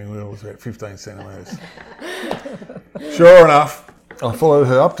steering wheel was about 15 centimetres. Sure enough, I followed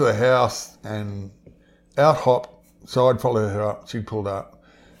her up to the house and out hopped. So I'd followed her up, she'd pulled up.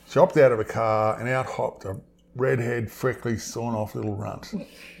 She hopped out of a car and out hopped a redhead, freckly, sawn-off little runt.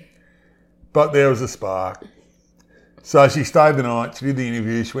 But there was a spark. So she stayed the night, she did the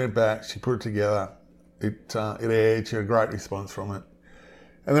interview, she went back, she put it together. It aired, she had a great response from it.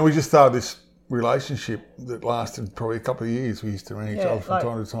 And then we just started this relationship that lasted probably a couple of years. We used to ring each other from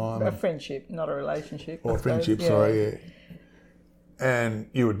time to time. A friendship, not a relationship. Or a friendship, sorry. And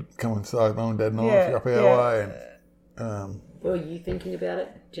you would come and say, Mum and Dad and I, if you're up our way. And, Were you thinking about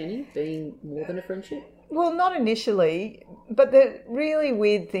it, Jenny, being more than a friendship? Well, not initially, but the really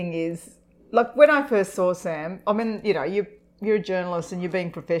weird thing is, like when I first saw Sam, I mean, you're a journalist and you're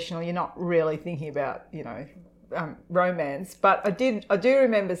being professional. You're not really thinking about, romance. But I do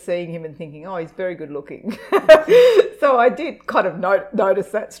remember seeing him and thinking, oh, he's very good looking. So I did kind of notice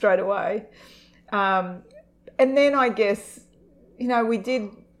that straight away. And then I guess, we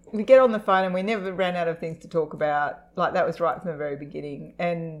get on the phone and we never ran out of things to talk about. Like that was right from the very beginning.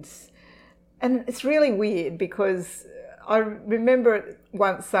 And it's really weird because I remember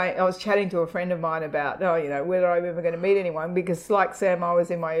once saying, I was chatting to a friend of mine about, whether I'm ever going to meet anyone, because like Sam, I was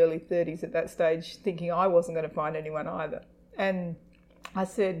in my early 30s at that stage thinking I wasn't going to find anyone either. And I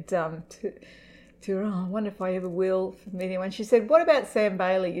said to her, I wonder if I ever will meet anyone. She said, what about Sam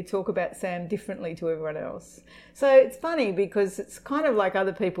Bailey? You talk about Sam differently to everyone else. So it's funny because it's kind of like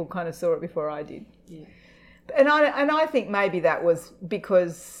other people kind of saw it before I did. Yeah. And I think maybe that was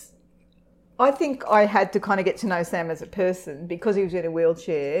because I think I had to kind of get to know Sam as a person because he was in a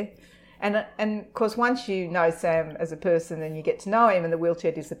wheelchair. And of course, once you know Sam as a person, then you get to know him and the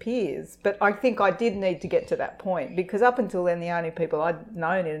wheelchair disappears. But I think I did need to get to that point because up until then, the only people I'd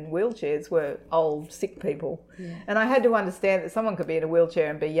known in wheelchairs were old, sick people. Yeah. And I had to understand that someone could be in a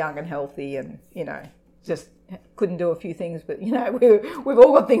wheelchair and be young and healthy and, just couldn't do a few things. But, we've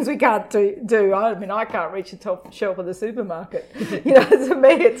all got things we can't do. I mean, I can't reach the top shelf of the supermarket. To me,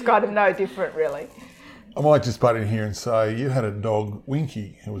 it's kind of no different, really. I might just butt in here and say you had a dog,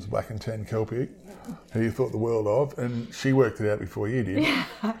 Winky, who was a black and tan Kelpie. who you thought the world of, and she worked it out before you did.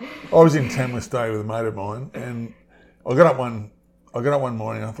 I was in Tamworth Day with a mate of mine, and I got up one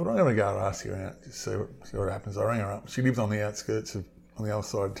morning and I thought, I'm going to go and ask her out, just see what happens. I rang her up. She lives on the outskirts on the other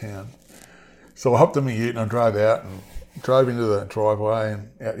side of town. So I hopped in my ute and I drove out and drove into the driveway and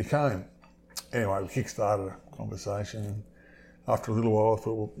out you came. Anyway, we kick-started a conversation. And after a little while, I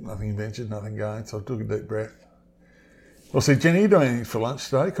thought, well, nothing ventured, nothing gained. So I took a deep breath. I said, Jenny, are you doing anything for lunch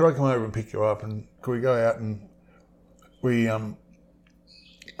today? Could I come over and pick you up? And could we go out and go down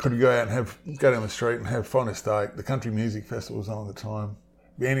the street and find a steak? The country music festival was on at the time.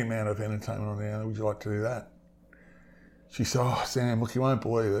 Be any amount of entertainment on there. Would you like to do that? She said, oh, Sam, look, you won't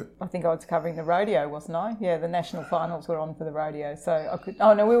believe it. I think I was covering the rodeo, wasn't I? Yeah, the national finals were on for the rodeo. So I could...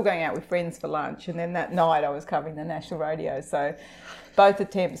 Oh, no, we were going out with friends for lunch. And then that night I was covering the national rodeo. So both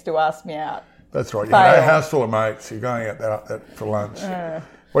attempts to ask me out. That's right. You're in a house full of mates. You're going out that for lunch.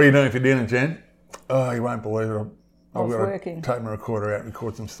 What are you doing for dinner, Jen? Oh, you won't believe it. I've got to take my recorder out and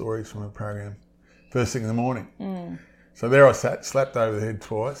record some stories from a program first thing in the morning. So there I sat, slapped over the head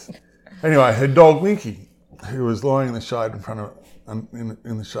twice. Anyway, her dog Winky, who was lying in the shade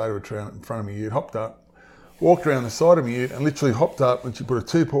in the shade of a tree in front of me ute, hopped up, walked around the side of me ute and literally hopped up and she put her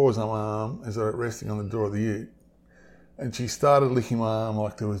two paws on my arm as I was resting on the door of the ute. And she started licking my arm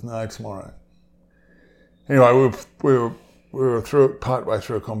like there was no tomorrow. Anyway, we were part way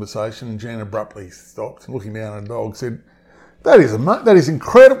through a conversation and Jen abruptly stopped and looking down at the dog said, that is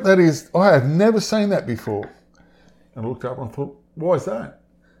incredible. I have never seen that before. And I looked up and I thought, why is that?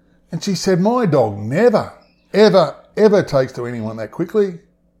 And she said, my dog never, ever takes to anyone that quickly.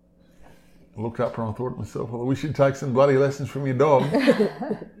 I looked up and I thought to myself, well, we should take some bloody lessons from your dog.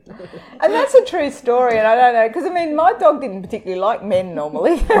 And that's a true story, and I don't know, because, I mean, my dog didn't particularly like men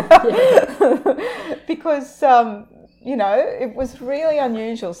normally. Because, it was really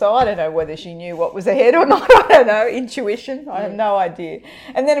unusual. So I don't know whether she knew what was ahead or not. I don't know, intuition. I have no idea.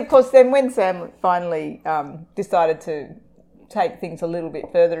 And then, of course, when Sam finally decided to take things a little bit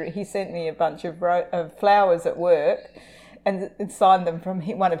further, he sent me a bunch of flowers at work and signed them from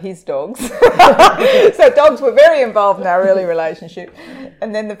one of his dogs. So dogs were very involved in our early relationship.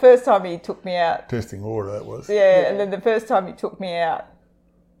 And then the first time he took me out... Testing order, that was. Yeah, and then the first time he took me out,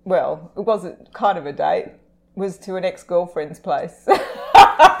 well, it wasn't kind of a date, was to an ex-girlfriend's place.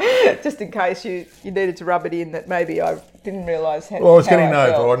 Just in case you needed to rub it in that maybe I didn't realise how Well, I was getting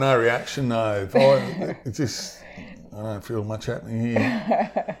no reaction, no. It's just, I don't feel much happening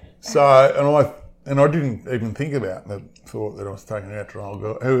here. So, and I didn't even think about the thought that I was taking her out to an old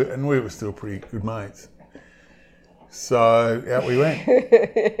girl, and we were still pretty good mates. So out we went,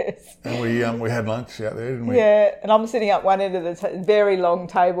 and we had lunch out there, didn't we? Yeah, and I'm sitting up one end of the very long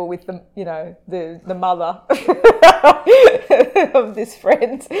table with the mother of this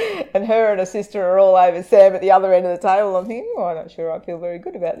friend, and her and her sister are all over Sam at the other end of the table. I'm thinking, I'm not sure I feel very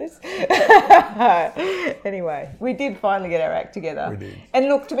good about this. Anyway, we did finally get our act together. We did. And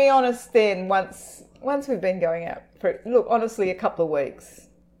look, to be honest, then once we've been going out for honestly a couple of weeks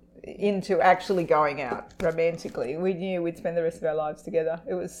into actually going out romantically, we knew we'd spend the rest of our lives together.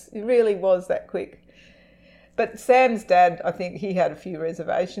 It really was that quick. But Sam's dad, I think he had a few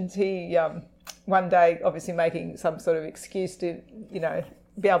reservations. He one day, obviously making some sort of excuse to,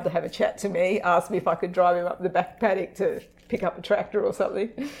 be able to have a chat to me, asked me if I could drive him up the back paddock to pick up a tractor or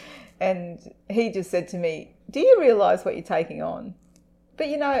something. And he just said to me, do you realise what you're taking on? But,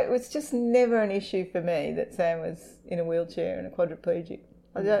 it was just never an issue for me that Sam was in a wheelchair and a quadriplegic.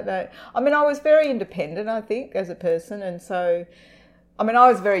 I don't know. I mean, I was very independent, I think, as a person. And so, I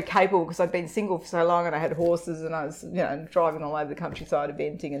was very capable because I'd been single for so long and I had horses and I was, driving all over the countryside,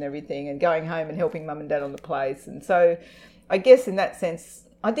 eventing and everything and going home and helping mum and dad on the place. And so I guess in that sense,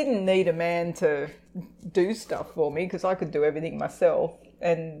 I didn't need a man to do stuff for me because I could do everything myself.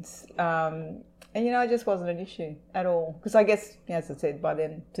 And it just wasn't an issue at all. Because I guess, as I said, by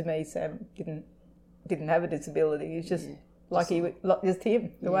then, to me, Sam didn't have a disability. He was just... just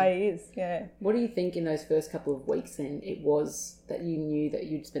him, the way he is, yeah. What do you think in those first couple of weeks then it was that you knew that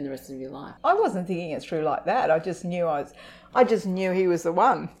you'd spend the rest of your life? I wasn't thinking it through like that. I just knew he was the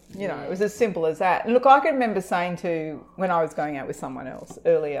one. It was as simple as that. And look, I can remember saying when I was going out with someone else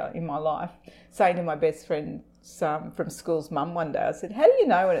earlier in my life, saying to my best friend from school's mum one day, I said, how do you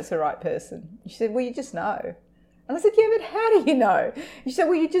know when it's the right person? She said, well, you just know. And I said, yeah, but how do you know? She said,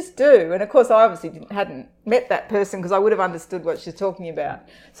 well, you just do. And of course, I obviously hadn't met that person because I would have understood what she's talking about.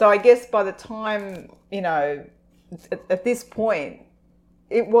 So I guess by the time, at this point,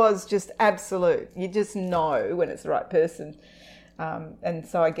 it was just absolute. You just know when it's the right person. And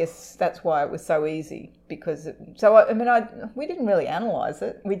so I guess that's why it was so easy because, we didn't really analyse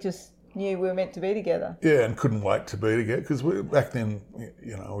it. We just knew we were meant to be together. Yeah, and couldn't wait to be together because back then,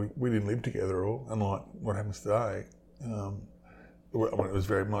 you know, we didn't live together at all. Unlike what happens today, I mean, it was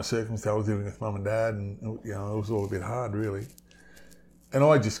my circumstance. I was living with mum and dad, and you know, it was all a bit hard, really. And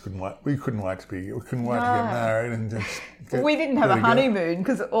I just couldn't wait. We couldn't wait to get married and just. We didn't have a honeymoon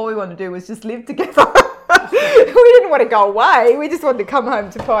because all we wanted to do was just live together. We didn't want to go away. We just wanted to come home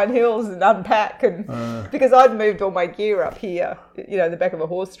to Pine Hills and unpack, and because I'd moved all my gear up here, you know, the back of a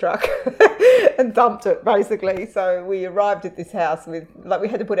horse truck, and dumped it basically. So we arrived at this house with, like, we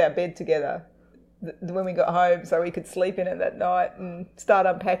had to put our bed together when we got home so we could sleep in it that night and start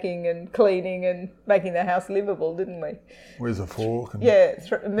unpacking and cleaning and making the house livable, didn't we? Where's a fork? And yeah,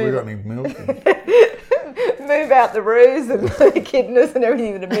 we got any milk? Move out the roos and the echidnas and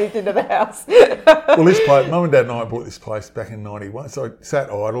everything that had moved into the house. Well, this place, Mum and Dad and I bought this place back in 91, so I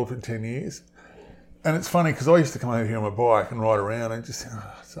sat idle for 10 years. And it's funny because I used to come over here on my bike and ride around and just think,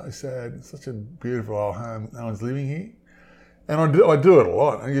 oh, so sad, it's such a beautiful old home, no one's living here. And I do it a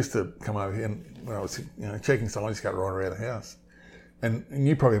lot. I used to come over here and when I was, you know, checking something, I just go right around the house. And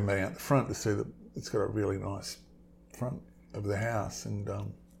you probably met out the front to see that it's got a really nice front of the house. And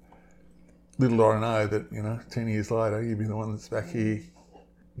little do I know that, you know, 10 years later, you'll be the one that's back here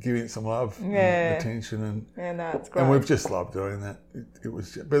giving it some love and attention. And no, it's great. And we've just loved doing that. It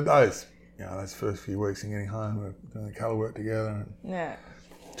was just, but those first few weeks and getting home, we're doing the colour work together. And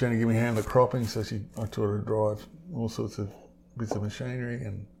Jenny gave me a hand at the cropping, so I taught her to drive all sorts of bits of machinery.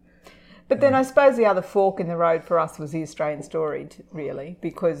 But then I suppose the other fork in the road for us was the Australian Story, really,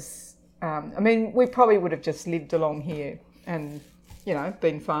 because, I mean, we probably would have just lived along here and, you know,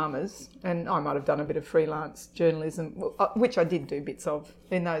 been farmers, and I might have done a bit of freelance journalism, which I did do bits of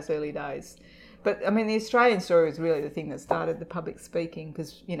in those early days. But, I mean, the Australian Story was really the thing that started the public speaking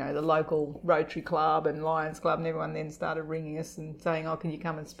because, you know, the local Rotary Club and Lions Club and everyone then started ringing us and saying, oh, can you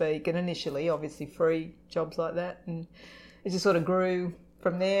come and speak? And initially, obviously, free jobs like that. And it just sort of grew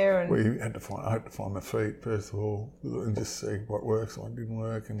from there. And I had to find my feet, first of all, and just see what works, what didn't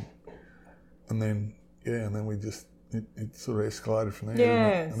work. And then we just, it sort of escalated from there.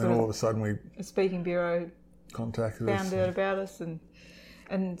 Yeah. And then all of a sudden a speaking bureau contacted us. Found out about us and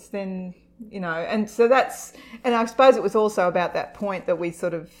then, you know, and so and I suppose it was also about that point that we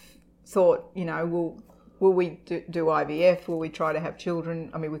sort of thought, you know, will we do IVF? Will we try to have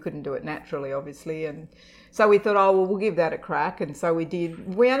children? I mean, we couldn't do it naturally, obviously. And so we thought, oh, well, we'll give that a crack. And so we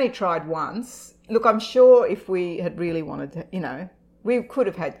did. We only tried once. Look, I'm sure if we had really wanted to, you know, we could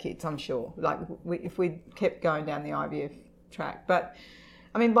have had kids, I'm sure, like if we kept going down the IVF track. But,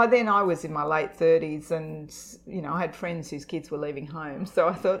 I mean, by then I was in my late 30s and, you know, I had friends whose kids were leaving home. So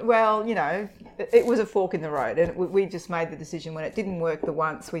I thought, well, you know, it was a fork in the road. And we just made the decision when it didn't work the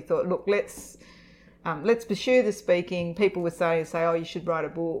once. We thought, look, let's pursue the speaking. People were saying, oh, you should write a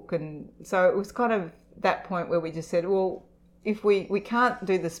book. And so it was kind of that point where we just said, well, if we can't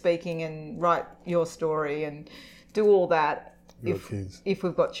do the speaking and write your story and do all that if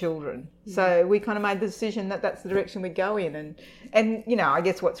we've got children. So we kind of made the decision that that's the direction we'd go in. And you know, I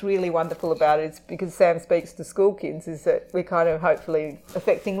guess what's really wonderful about it is because Sam speaks to school kids is that we're kind of hopefully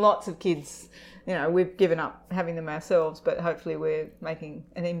affecting lots of kids. You know, we've given up having them ourselves, but hopefully we're making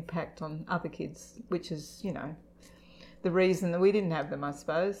an impact on other kids, which is, you know, the reason that we didn't have them, I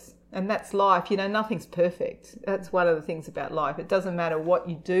suppose. And that's life. You know, nothing's perfect. That's one of the things about life. It doesn't matter what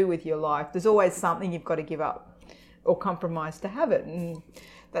you do with your life. There's always something you've got to give up or compromise to have it. And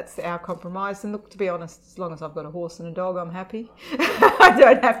that's our compromise. And look, to be honest, as long as I've got a horse and a dog, I'm happy. I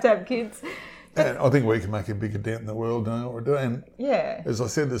don't have to have kids. And I think we can make a bigger dent in the world doing what we're doing. Yeah. As I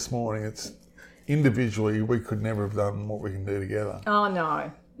said this morning, it's individually we could never have done what we can do together. Oh,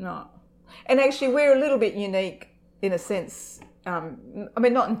 no. And actually, we're a little bit unique in a sense. I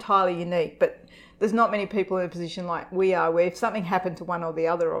mean, not entirely unique, but there's not many people in a position like we are where if something happened to one or the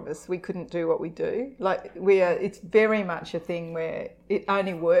other of us, we couldn't do what we do. Like it's very much a thing where it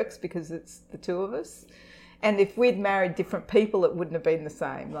only works because it's the two of us. And if we'd married different people, it wouldn't have been the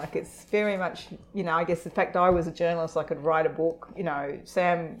same. Like it's very much, you know, I guess the fact I was a journalist, I could write a book, you know,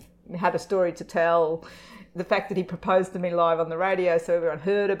 Sam had a story to tell. The fact that he proposed to me live on the radio so everyone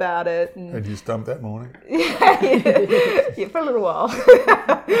heard about it. And had you stumped that morning? yeah, for a little while.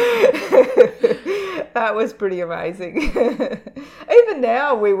 That was pretty amazing. Even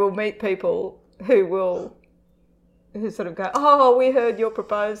now we will meet people who sort of go, oh, we heard your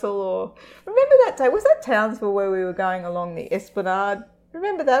proposal, or remember that day, was that Townsville where we were going along the Esplanade?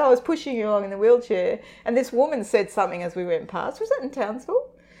 Remember that? I was pushing you along in the wheelchair and this woman said something as we went past. Was that in Townsville?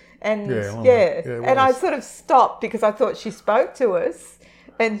 And and I sort of stopped because I thought she spoke to us,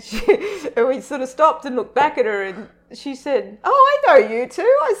 and we sort of stopped and looked back at her, she said, "Oh, I know you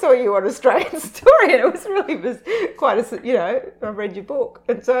too. I saw you on Australian Story," and it was quite a, I read your book,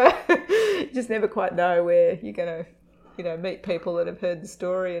 and so you just never quite know where you're going to, meet people that have heard the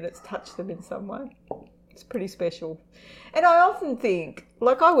story and it's touched them in some way. It's pretty special. And I often think,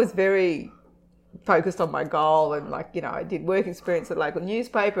 I was very focused on my goal, and I did work experience at a local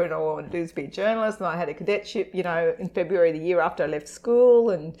newspaper, and all I wanted to do was be a journalist, and I had a cadetship, in February the year after I left school,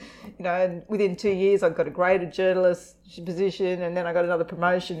 and and within 2 years I got a graded journalist position, and then I got another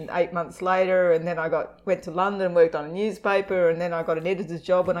promotion 8 months later, and then I went to London, worked on a newspaper, and then I got an editor's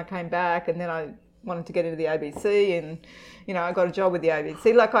job when I came back, and then I wanted to get into the ABC, and I got a job with the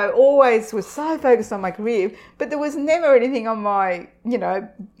ABC. I always was so focused on my career, but there was never anything on my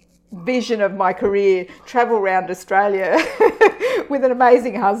vision of my career, travel around Australia with an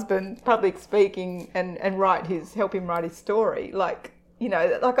amazing husband, public speaking, and help him write his story. I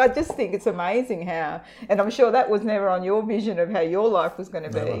just think it's amazing how, and I'm sure that was never on your vision of how your life was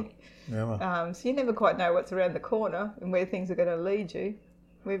going to be. Never. So you never quite know what's around the corner and where things are going to lead you.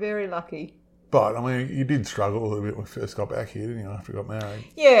 We're very lucky. But, I mean, you did struggle a little bit when you first got back here, didn't you, after you got married?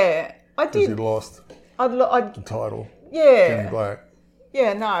 Yeah, I did. Because you'd lost the title. Yeah. Jenny Black.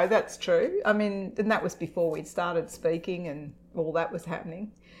 Yeah, no, that's true. I mean, and that was before we'd started speaking and all that was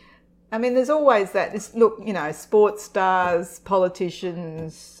happening. I mean, there's always that. Sports stars,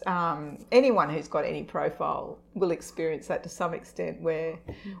 politicians, anyone who's got any profile will experience that to some extent, where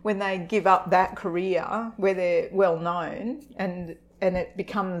when they give up that career, where they're well known and it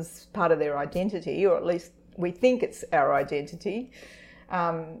becomes part of their identity, or at least we think it's our identity,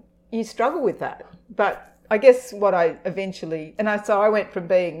 you struggle with that. But I guess what I eventually, so I went from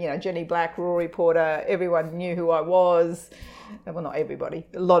being, Jenny Black, rural reporter, everyone knew who I was. Well, not everybody,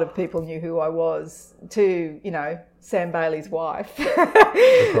 a lot of people knew who I was, to, Sam Bailey's wife,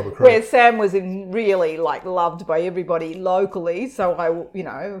 where Sam was really loved by everybody locally. So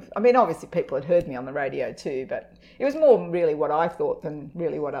obviously people had heard me on the radio too, but it was more really what I thought than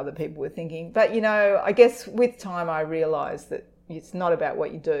really what other people were thinking. But, I guess with time I realised that it's not about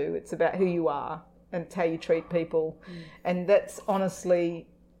what you do, it's about who you are. And it's how you treat people. And that's honestly,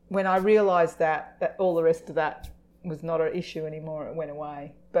 when I realised that all the rest of that was not an issue anymore, it went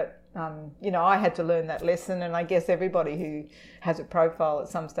away. But, I had to learn that lesson, and I guess everybody who has a profile at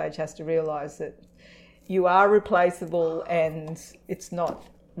some stage has to realise that you are replaceable, and it's not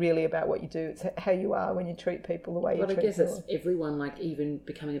really about what you do, it's how you are when you treat people the way you treat people. But I guess it's everyone, even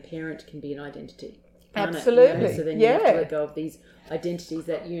becoming a parent can be an identity. Absolutely. So then you have to let go of these identities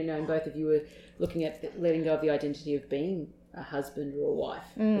that, and both of you were looking at letting go of the identity of being a husband or a wife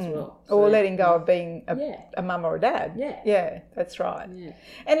as well. So, or letting go of being a mum or a dad. Yeah, that's right. Yeah.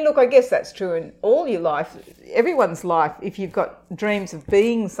 And look, I guess that's true in all your life, everyone's life. If you've got dreams of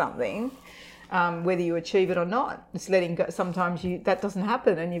being something, whether you achieve it or not, it's letting go. Sometimes that doesn't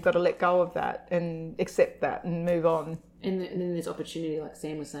happen, and you've got to let go of that and accept that and move on. And then there's opportunity, like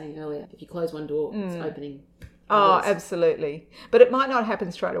Sam was saying earlier. If you close one door, it's opening. Oh, absolutely. But it might not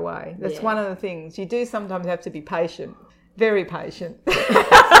happen straight away. That's one of the things. You do sometimes have to be patient, very patient. We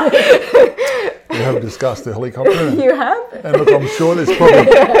have discussed the helicopter. You have? And look, I'm sure there's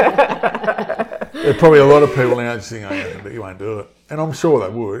probably a lot of people now just thinking, but you won't do it. And I'm sure they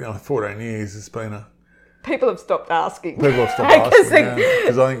would. 14 years, it's been a... People have stopped asking. People have stopped asking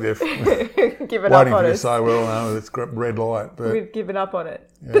because I think they've given up on it. Waiting for you to say, well, no, it's red light. But we've given up on it.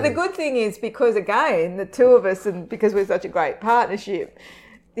 Yeah. But the good thing is, because again, the two of us, and because we're such a great partnership,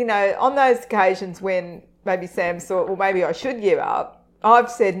 on those occasions when maybe Sam thought, well, maybe I should give up,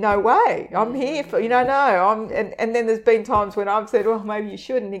 I've said, no way, I'm here for, no, and then there's been times when I've said, well, maybe you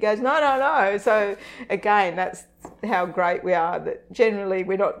should, and he goes, no. So again, that's how great we are, that generally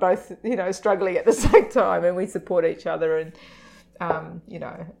we're not both, struggling at the same time, and we support each other. And, I know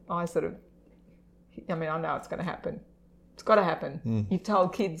it's going to happen. It's got to happen. You've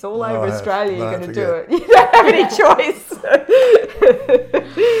told kids all over Australia you're going to do it. You don't have any choice.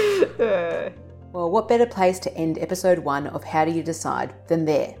 Well, what better place to end episode 1 of How Do You Decide than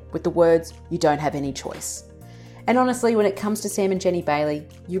there, with the words, you don't have any choice. And honestly, when it comes to Sam and Jenny Bailey,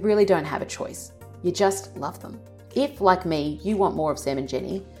 you really don't have a choice. You just love them. If, like me, you want more of Sam and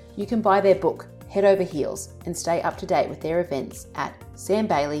Jenny, you can buy their book, Head Over Heels, and stay up to date with their events at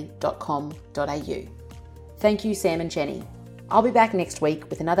sambailey.com.au. Thank you, Sam and Jenny. I'll be back next week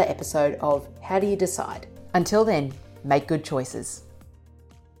with another episode of How Do You Decide. Until then, make good choices.